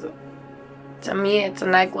is, to me, it's a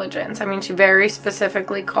negligence. I mean, she very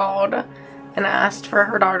specifically called and asked for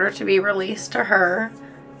her daughter to be released to her.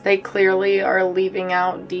 They clearly are leaving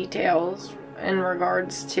out details in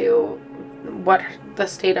regards to what the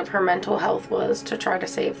state of her mental health was to try to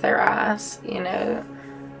save their ass, you know.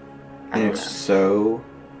 And it's so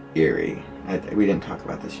eerie. We didn't talk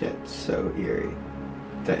about this yet. It's so eerie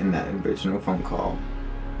that in that original phone call,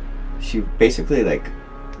 she basically, like,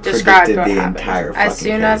 described predicted what the happened. entire As fucking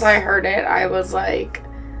soon case. as I heard it, I was like,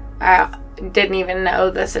 I didn't even know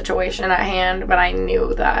the situation at hand, but I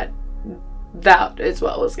knew that that is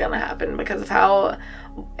what was going to happen because of how...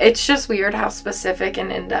 It's just weird how specific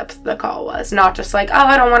and in-depth the call was. Not just like, oh,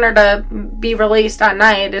 I don't want her to be released at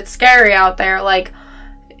night. It's scary out there. Like,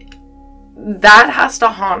 that has to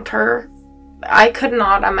haunt her. I could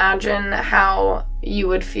not imagine how you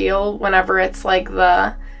would feel whenever it's like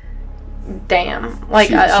the... Damn.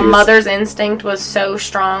 Like, a mother's instinct was so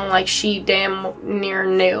strong. Like, she damn near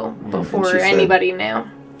knew before anybody knew.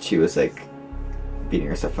 She was, like, beating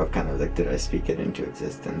herself up, kind of like, did I speak it into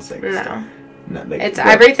existence? Like, no. No, like, it's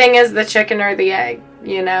everything is the chicken or the egg,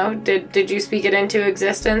 you know? Did you speak it into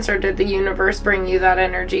existence, or did the universe bring you that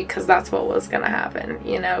energy? Because that's what was going to happen,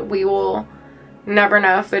 you know? We will never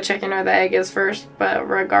know if the chicken or the egg is first, but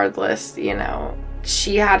regardless, you know,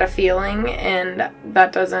 she had a feeling, and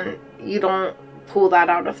that doesn't... You don't pull that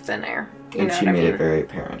out of thin air. You know she what I made mean? it very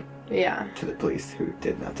apparent. Yeah. To the police, who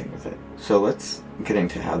did nothing with it. So let's get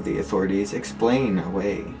into how the authorities explain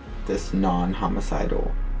away this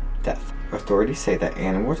non-homicidal death. Authorities say that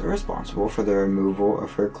animals are responsible for the removal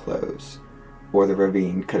of her clothes, or the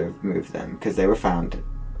ravine could have moved them, because they were found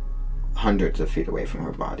hundreds of feet away from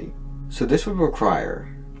her body. So this would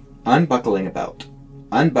require unbuckling a belt,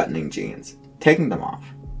 unbuttoning jeans, taking them off,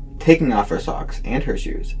 taking off her socks and her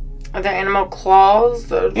shoes. Are there animal claws?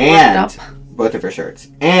 And both of her shirts.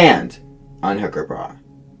 And unhook her bra.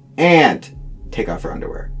 And take off her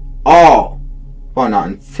underwear. All while not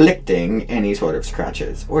inflicting any sort of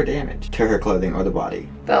scratches or damage to her clothing or the body.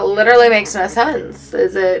 That literally makes no sense.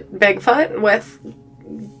 Is it Bigfoot with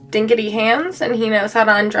dinkety hands and he knows how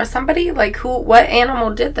to undress somebody? Like, what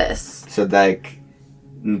animal did this? So, like,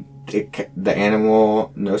 the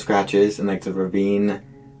animal, no scratches, and, like, the ravine...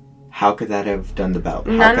 How could that have done the belt?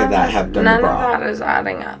 How could that have done the bra? None of that is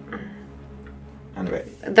adding up. Anyway.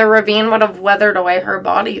 The ravine would have weathered away her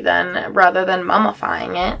body then, rather than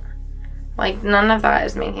mummifying it. Like, none of that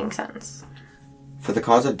is making sense. For the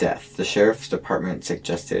cause of death, the sheriff's department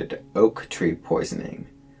suggested oak tree poisoning,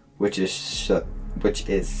 which is which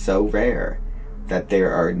is so rare that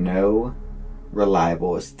there are no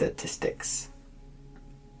reliable statistics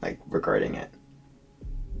regarding it.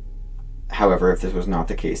 However, if this was not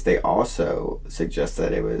the case, they also suggest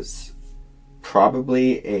that it was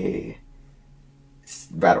probably a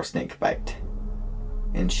rattlesnake bite.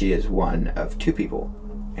 And she is one of 2 people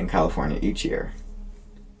in California each year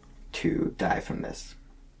to die from this.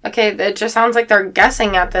 Okay, it just sounds like they're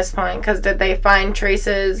guessing at this point, because did they find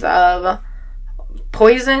traces of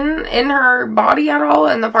poison in her body at all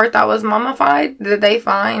in the part that was mummified? Did they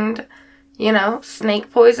find,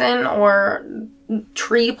 snake poison or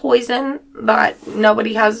tree poison that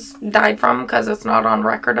nobody has died from because it's not on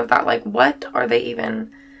record of that? What are they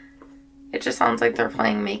even... It just sounds like they're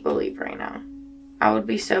playing make-believe right now. I would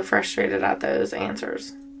be so frustrated at those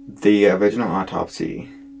answers. The original autopsy,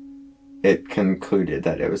 it concluded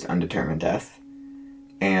that it was undetermined death,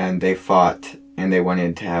 and they fought and they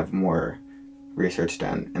wanted to have more research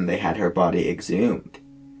done, and they had her body exhumed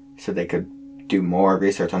so they could do more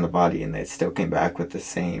research on the body, and they still came back with the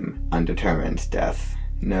same undetermined death.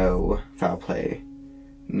 No foul play,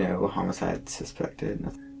 no homicide suspected,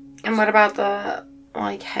 nothing. And what about the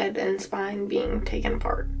head and spine being taken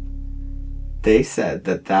apart? They said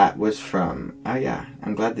that was from... Oh yeah,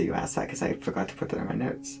 I'm glad that you asked that, because I forgot to put that in my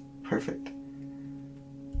notes. Perfect.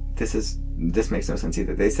 This makes no sense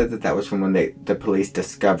either. They said that was from when the police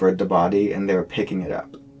discovered the body and they were picking it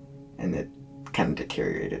up, and it kind of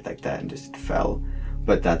deteriorated like that and just fell.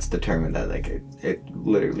 But that's determined that it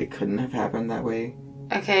literally couldn't have happened that way.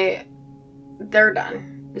 Okay, they're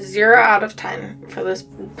done. 0 out of 10 for this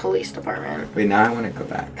police department. Wait, now I want to go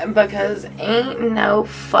back. Because ain't no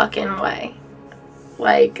fucking way.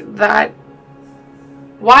 That...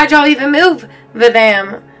 Why'd y'all even move the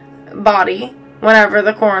damn body whenever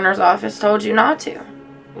the coroner's office told you not to?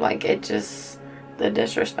 It just... The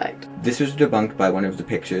disrespect. This was debunked by one of the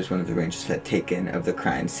pictures one of the rangers had taken of the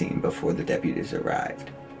crime scene before the deputies arrived.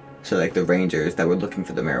 So, the rangers that were looking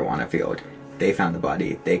for the marijuana field, they found the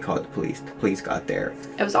body, they called the police got there.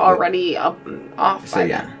 It was already off so,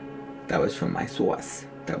 yeah, that was from my source.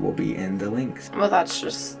 That will be in the links. Well, that's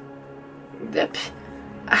just...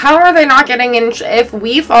 How are they not getting in... If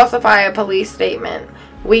we falsify a police statement,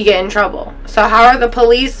 we get in trouble. So how are the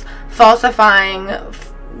police falsifying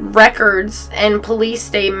records and police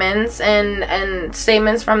statements and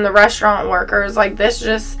statements from the restaurant workers? This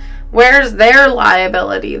just... Where's their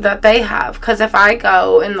liability that they have? Because if I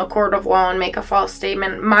go in the court of law and make a false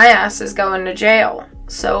statement, my ass is going to jail.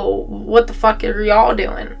 So what the fuck are y'all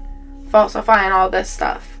doing? Falsifying all this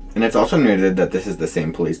stuff. And it's also noted that this is the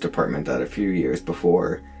same police department that a few years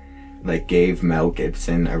before, gave Mel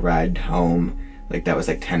Gibson a ride home. That was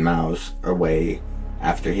 10 miles away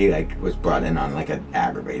after he, was brought in on, an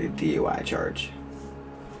aggravated DUI charge.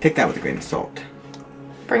 Take that with a grain of salt.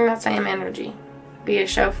 Bring that same energy. Be a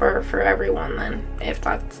chauffeur for everyone then, if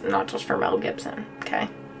that's not just for Mel Gibson, okay?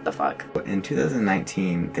 The fuck. In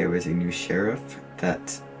 2019, there was a new sheriff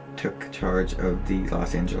that took charge of the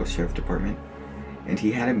Los Angeles Sheriff Department, and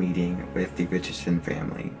he had a meeting with the Richardson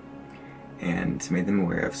family and made them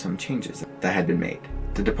aware of some changes that had been made.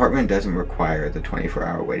 The department doesn't require the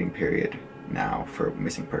 24-hour waiting period now for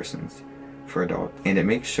missing persons for adults, and it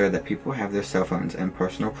makes sure that people have their cell phones and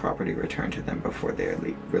personal property returned to them before they are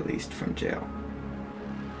released from jail.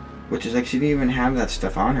 Which is she didn't even have that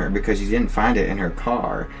stuff on her because you didn't find it in her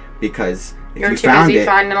car, because if You're too busy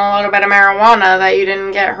finding a little bit of marijuana that you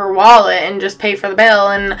didn't get her wallet and just pay for the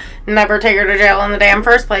bill and never take her to jail in the damn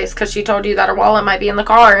first place because she told you that her wallet might be in the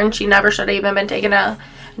car and she never should have even been taken to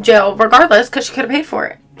jail regardless because she could have paid for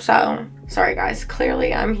it. So, sorry guys,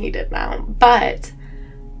 clearly I'm heated now. But,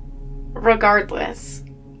 regardless,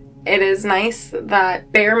 it is nice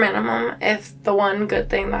that bare minimum, if the one good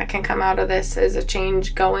thing that can come out of this is a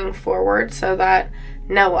change going forward so that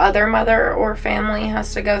no other mother or family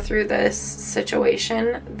has to go through this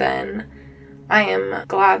situation, then I am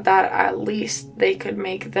glad that at least they could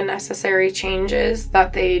make the necessary changes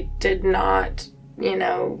that they did not,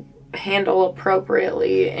 handle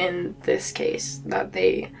appropriately in this case, that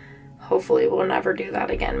they hopefully will never do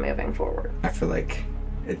that again moving forward. I feel like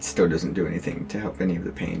it still doesn't do anything to help any of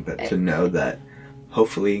the pain, but to know that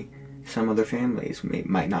hopefully some other families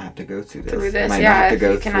might not have to go through this. Might not have to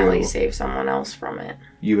go you can at least save someone else from it.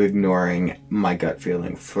 You ignoring my gut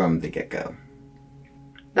feeling from the get-go.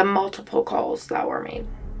 The multiple calls that were made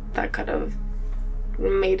that could have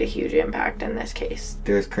made a huge impact in this case.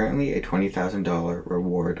 There is currently a $20,000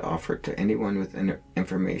 reward offered to anyone with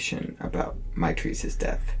information about Mitrice's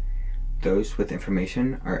death. Those with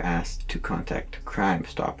information are asked to contact Crime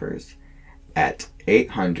Stoppers at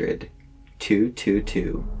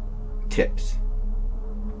 800-222-TIPS.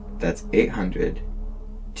 That's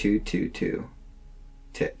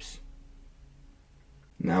 800-222-TIPS.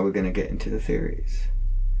 Now we're going to get into the theories.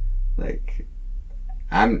 Like,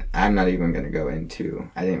 I'm not even going to go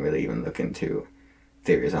into... I didn't really even look into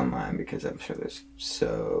theories online because I'm sure there's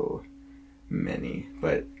so many.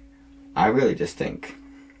 But I really just think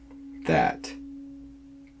that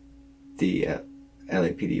the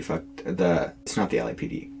LAPD fucked the... It's not the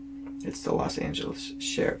LAPD. It's the Los Angeles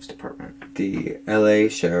Sheriff's Department. The LA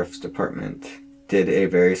Sheriff's Department did a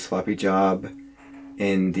very sloppy job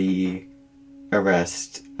in the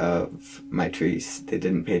arrest of Mitrice. They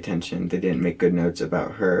didn't pay attention. They didn't make good notes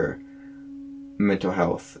about her mental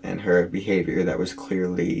health and her behavior that was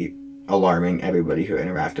clearly alarming everybody who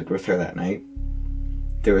interacted with her that night.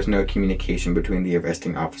 There was no communication between the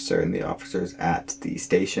arresting officer and the officers at the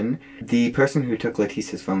station. The person who took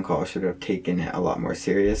Leticia's phone call should have taken it a lot more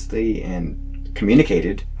seriously and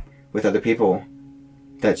communicated with other people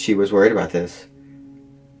that she was worried about this.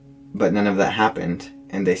 But none of that happened,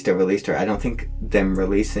 and they still released her. I don't think them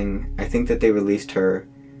releasing... I think that they released her,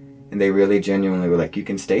 and they really genuinely were like, you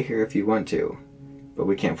can stay here if you want to, but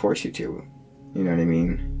we can't force you to. You know what I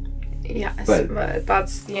mean? Yes, but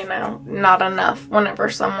that's, not enough whenever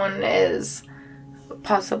someone is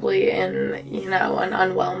possibly in, an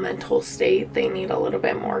unwell mental state. They need a little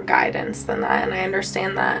bit more guidance than that, and I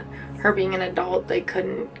understand that her being an adult, they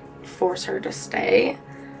couldn't force her to stay,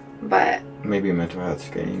 but... Maybe a mental health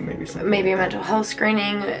screening, maybe something. Maybe a mental health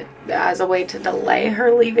screening as a way to delay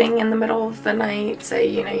her leaving in the middle of the night. Say,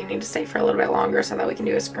 you need to stay for a little bit longer so that we can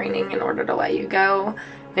do a screening in order to let you go.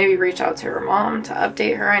 Maybe reach out to her mom to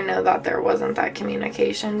update her. I know that there wasn't that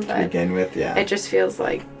communication, but to begin with, yeah. It just feels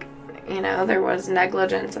like, there was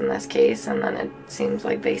negligence in this case, and then it seems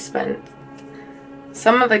like they spent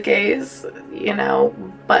some of the case,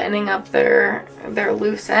 buttoning up their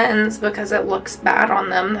loose ends because it looks bad on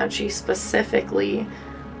them that she specifically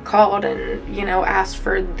called and, asked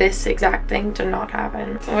for this exact thing to not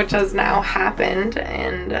happen, which has now happened,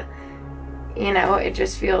 and, it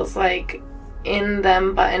just feels like in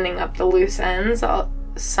them buttoning up the loose ends,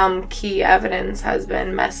 some key evidence has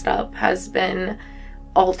been messed up, has been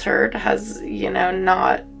altered, has,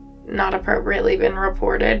 not appropriately been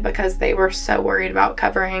reported because they were so worried about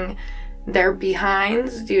covering their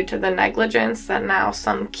behinds due to the negligence that now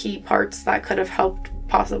some key parts that could have helped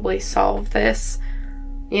possibly solve this,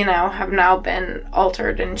 have now been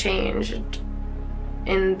altered and changed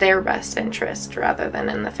in their best interest rather than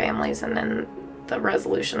in the families and in the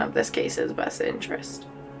resolution of this case's best interest.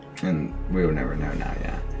 And we will never know now,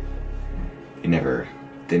 yeah. They never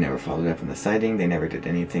followed up on the sighting. They never did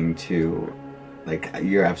anything to,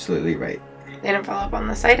 you're absolutely right. They didn't follow up on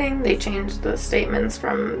the sighting. They changed the statements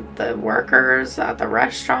from the workers at the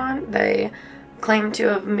restaurant. They claimed to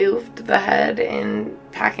have moved the head in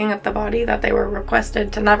packing up the body that they were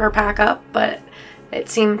requested to never pack up, but it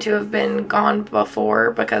seemed to have been gone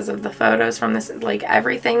before because of the photos from this.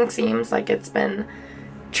 Everything seems like it's been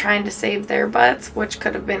trying to save their butts, which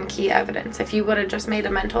could have been key evidence. If you would have just made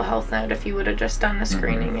a mental health note, if you would have just done a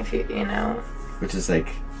screening, if you Which is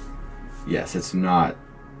yes, it's not...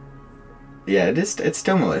 Yeah, it's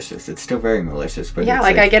still malicious. It's still very malicious, but yeah,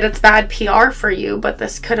 I get it's bad PR for you, but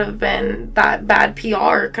this could have been... That bad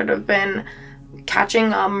PR could have been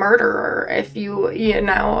catching a murderer if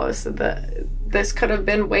this could have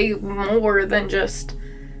been way more than just...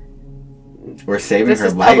 We're saving her life. This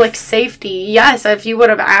is public safety. Yes, if you would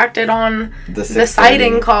have acted on the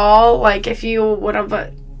sighting call, if you would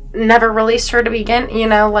have never released her to begin,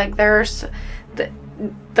 there's...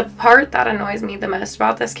 The part that annoys me the most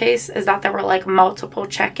about this case is that there were, multiple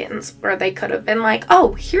check-ins where they could have been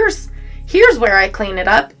oh, here's where I clean it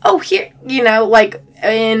up. Oh, here,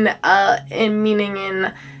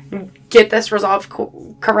 in get this resolved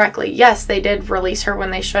correctly. Yes, they did release her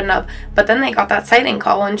when they shouldn't have, but then they got that sighting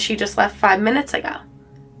call and she just left 5 minutes ago.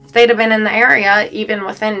 If they'd have been in the area, even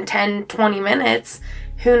within 10, 20 minutes,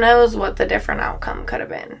 who knows what the different outcome could have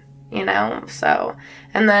been, So,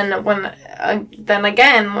 and then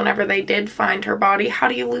whenever they did find her body, how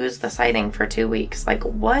do you lose the sighting for 2 weeks?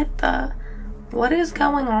 What is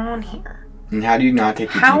going on here? And how do you not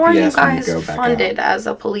take your How GPS are you when guys you go back funded out? as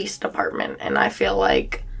a police department? And I feel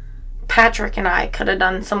like Patrick and I could have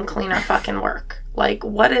done some cleaner fucking work.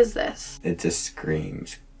 What is this? It just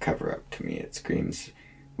screams cover up to me. It screams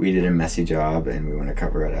we did a messy job and we want to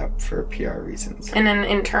cover it up for PR reasons. And then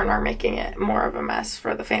in turn are making it more of a mess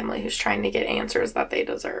for the family who's trying to get answers that they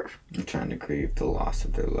deserve. And trying to grieve the loss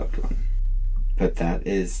of their loved one. But that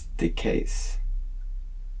is the case.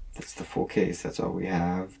 That's the full case. That's all we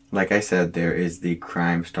have. Like I said, there is the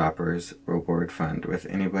Crime Stoppers Reward Fund with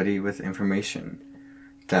anybody with information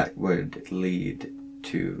that would lead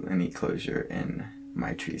to any closure in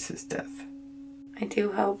Mitrice's death. I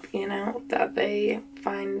do hope, that they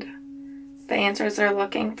find the answers they're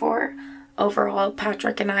looking for. Overall,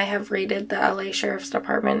 Patrick and I have rated the LA Sheriff's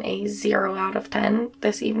Department a 0 out of 10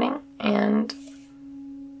 this evening. And,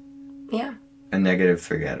 yeah. A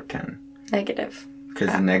 -3 out of 10. Negative. Because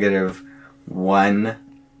 -1,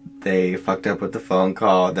 they fucked up with the phone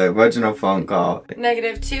call, the original phone call.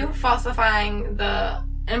 -2, falsifying the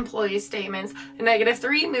employee statements.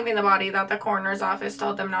 -3, moving the body that the coroner's office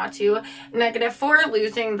told them not to. -4,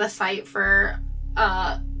 losing the site for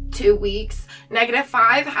 2 weeks.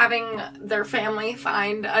 -5, having their family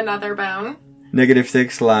find another bone.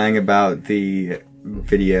 -6, lying about the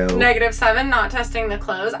video. -7, not testing the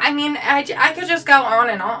clothes. I mean, I could just go on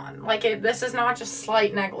and on. Like, this is not just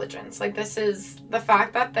slight negligence. Like, this is the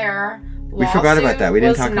fact that their We forgot about that. We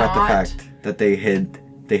didn't talk about the fact that they hid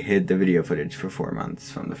the video footage for 4 months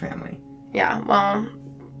from the family. Yeah, well,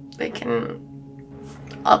 they can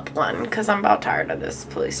up one, because I'm about tired of this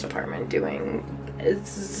police department doing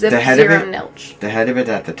zero nilch. The head of it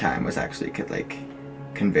at the time was actually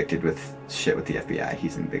convicted with shit with the FBI.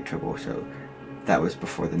 He's in big trouble, so that was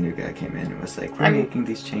before the new guy came in and was like, we're making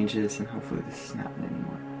these changes and hopefully this doesn't happen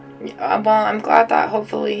anymore. Yeah, well, I'm glad that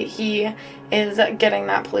hopefully he is getting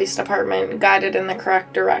that police department guided in the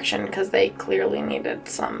correct direction, because they clearly needed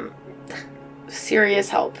some serious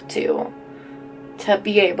help to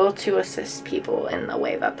be able to assist people in the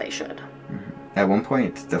way that they should. Mm-hmm. At one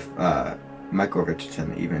point, Michael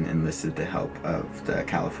Richardson even enlisted the help of the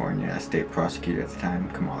California state prosecutor at the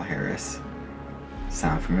time, Kamala Harris.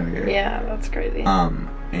 Sound familiar? Yeah, that's crazy.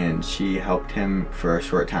 And she helped him for a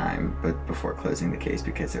short time, but before closing the case,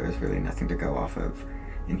 because there was really nothing to go off of.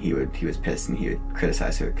 And he was pissed, and he would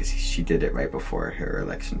criticize her because she did it right before her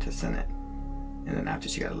election to Senate. And then after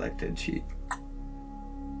she got elected, she...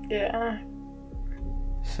 Yeah.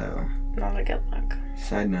 So... Not a good look.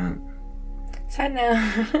 Side note.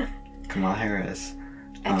 Kamala Harris.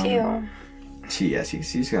 I do.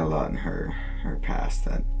 She's got a lot in her past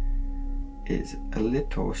that is a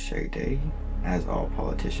little shady, as all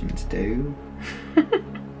politicians do.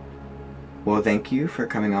 Well, thank you for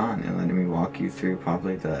coming on and letting me walk you through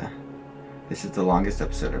this is the longest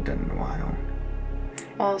episode I've done in a while.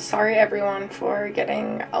 Well, sorry everyone for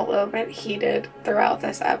getting a little bit heated throughout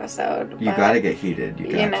this episode. You gotta get heated.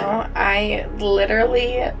 I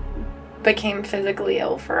literally became physically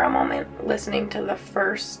ill for a moment listening to the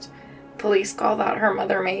first police call that her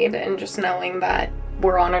mother made, and just knowing that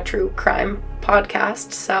we're on a true crime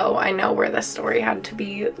podcast, so I know where this story had to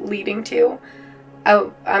be leading to.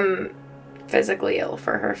 I'm physically ill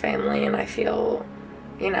for her family, and I feel,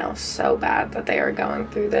 so bad that they are going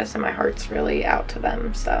through this, and my heart's really out to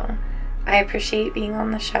them, so I appreciate being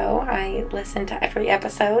on the show. I listen to every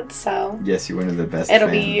episode, so... Yes, you're one of the best It'll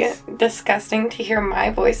fans. be disgusting to hear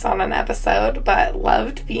my voice on an episode, but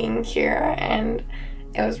loved being here, and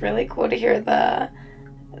it was really cool to hear the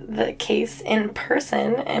case in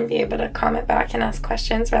person and be able to comment back and ask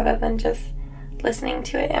questions rather than just listening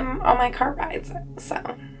to it on my car rides. So,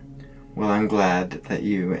 well, I'm glad that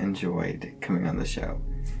you enjoyed coming on the show.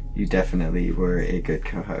 You definitely were a good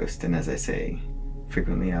co-host, and as I say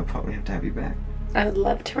frequently, I'll probably have to have you back. I would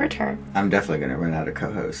love to return. I'm definitely going to run out of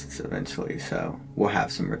co-hosts eventually, so we'll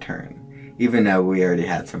have some return. Even though we already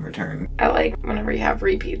had some return. I like whenever you have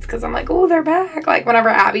repeats, because I'm like, oh, they're back. Like, whenever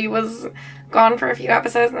Abby was gone for a few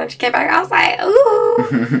episodes and then she came back, I was like,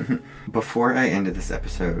 ooh. Before I ended this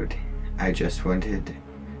episode, I just wanted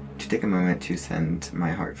to take a moment to send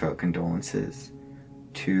my heartfelt condolences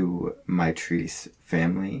to Mitrice's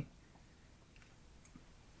family.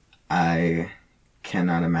 I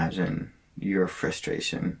cannot imagine your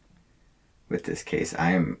frustration with this case.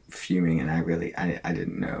 I am fuming, and I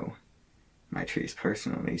didn't know Mitrice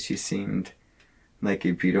personally. She seemed like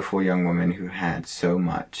a beautiful young woman who had so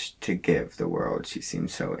much to give the world. She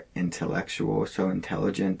seemed so intellectual, so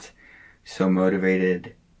intelligent, so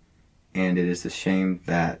motivated, and it is a shame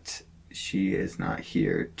that she is not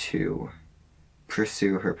here to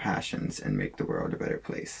pursue her passions and make the world a better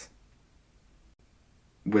place.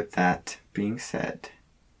 With that being said,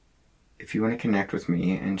 if you want to connect with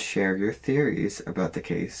me and share your theories about the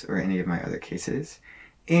case or any of my other cases,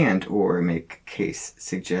 and or make case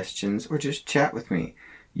suggestions or just chat with me,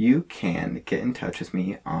 you can get in touch with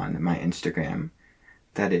me on my Instagram.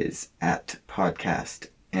 That is at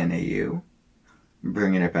podcastNAU.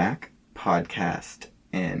 Bringing it back,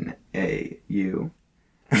 podcastNAU.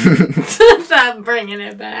 Stop bringing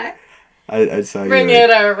it back. I saw Bring you.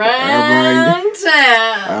 it around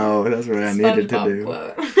town. Oh, that's what I needed to do.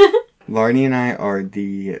 Quote. Larnie and I are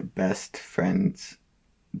the best friends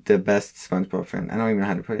the best SpongeBob friend. I don't even know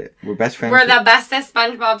how to put it. We're best friends. We're the bestest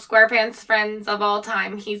SpongeBob SquarePants friends of all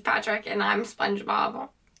time. He's Patrick and I'm SpongeBob.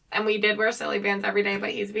 And we did wear silly bands every day, but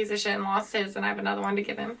he's a piece of shit and lost his, and I have another one to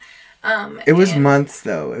give him. It was months,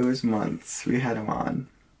 though. It was months. We had him on.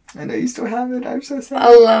 I know you still have it. I'm so sad.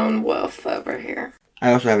 A lone wolf over here.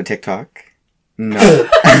 I also have a TikTok. No.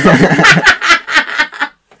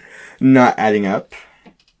 Not adding up.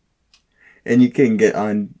 And you can get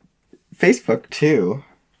on Facebook, too,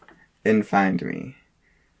 and find me.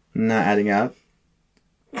 Not adding up.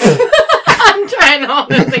 I'm trying to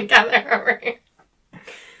hold it together over here.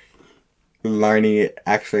 Larnie,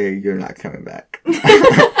 actually, you're not coming back.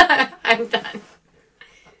 I'm done.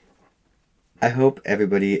 I hope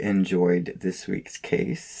everybody enjoyed this week's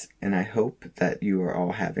case, and I hope that you are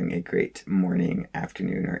all having a great morning,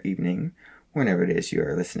 afternoon, or evening, whenever it is you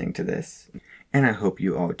are listening to this. And I hope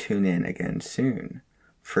you all tune in again soon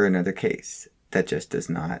for another case that just does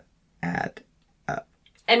not add up.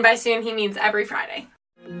 And by soon, he means every Friday.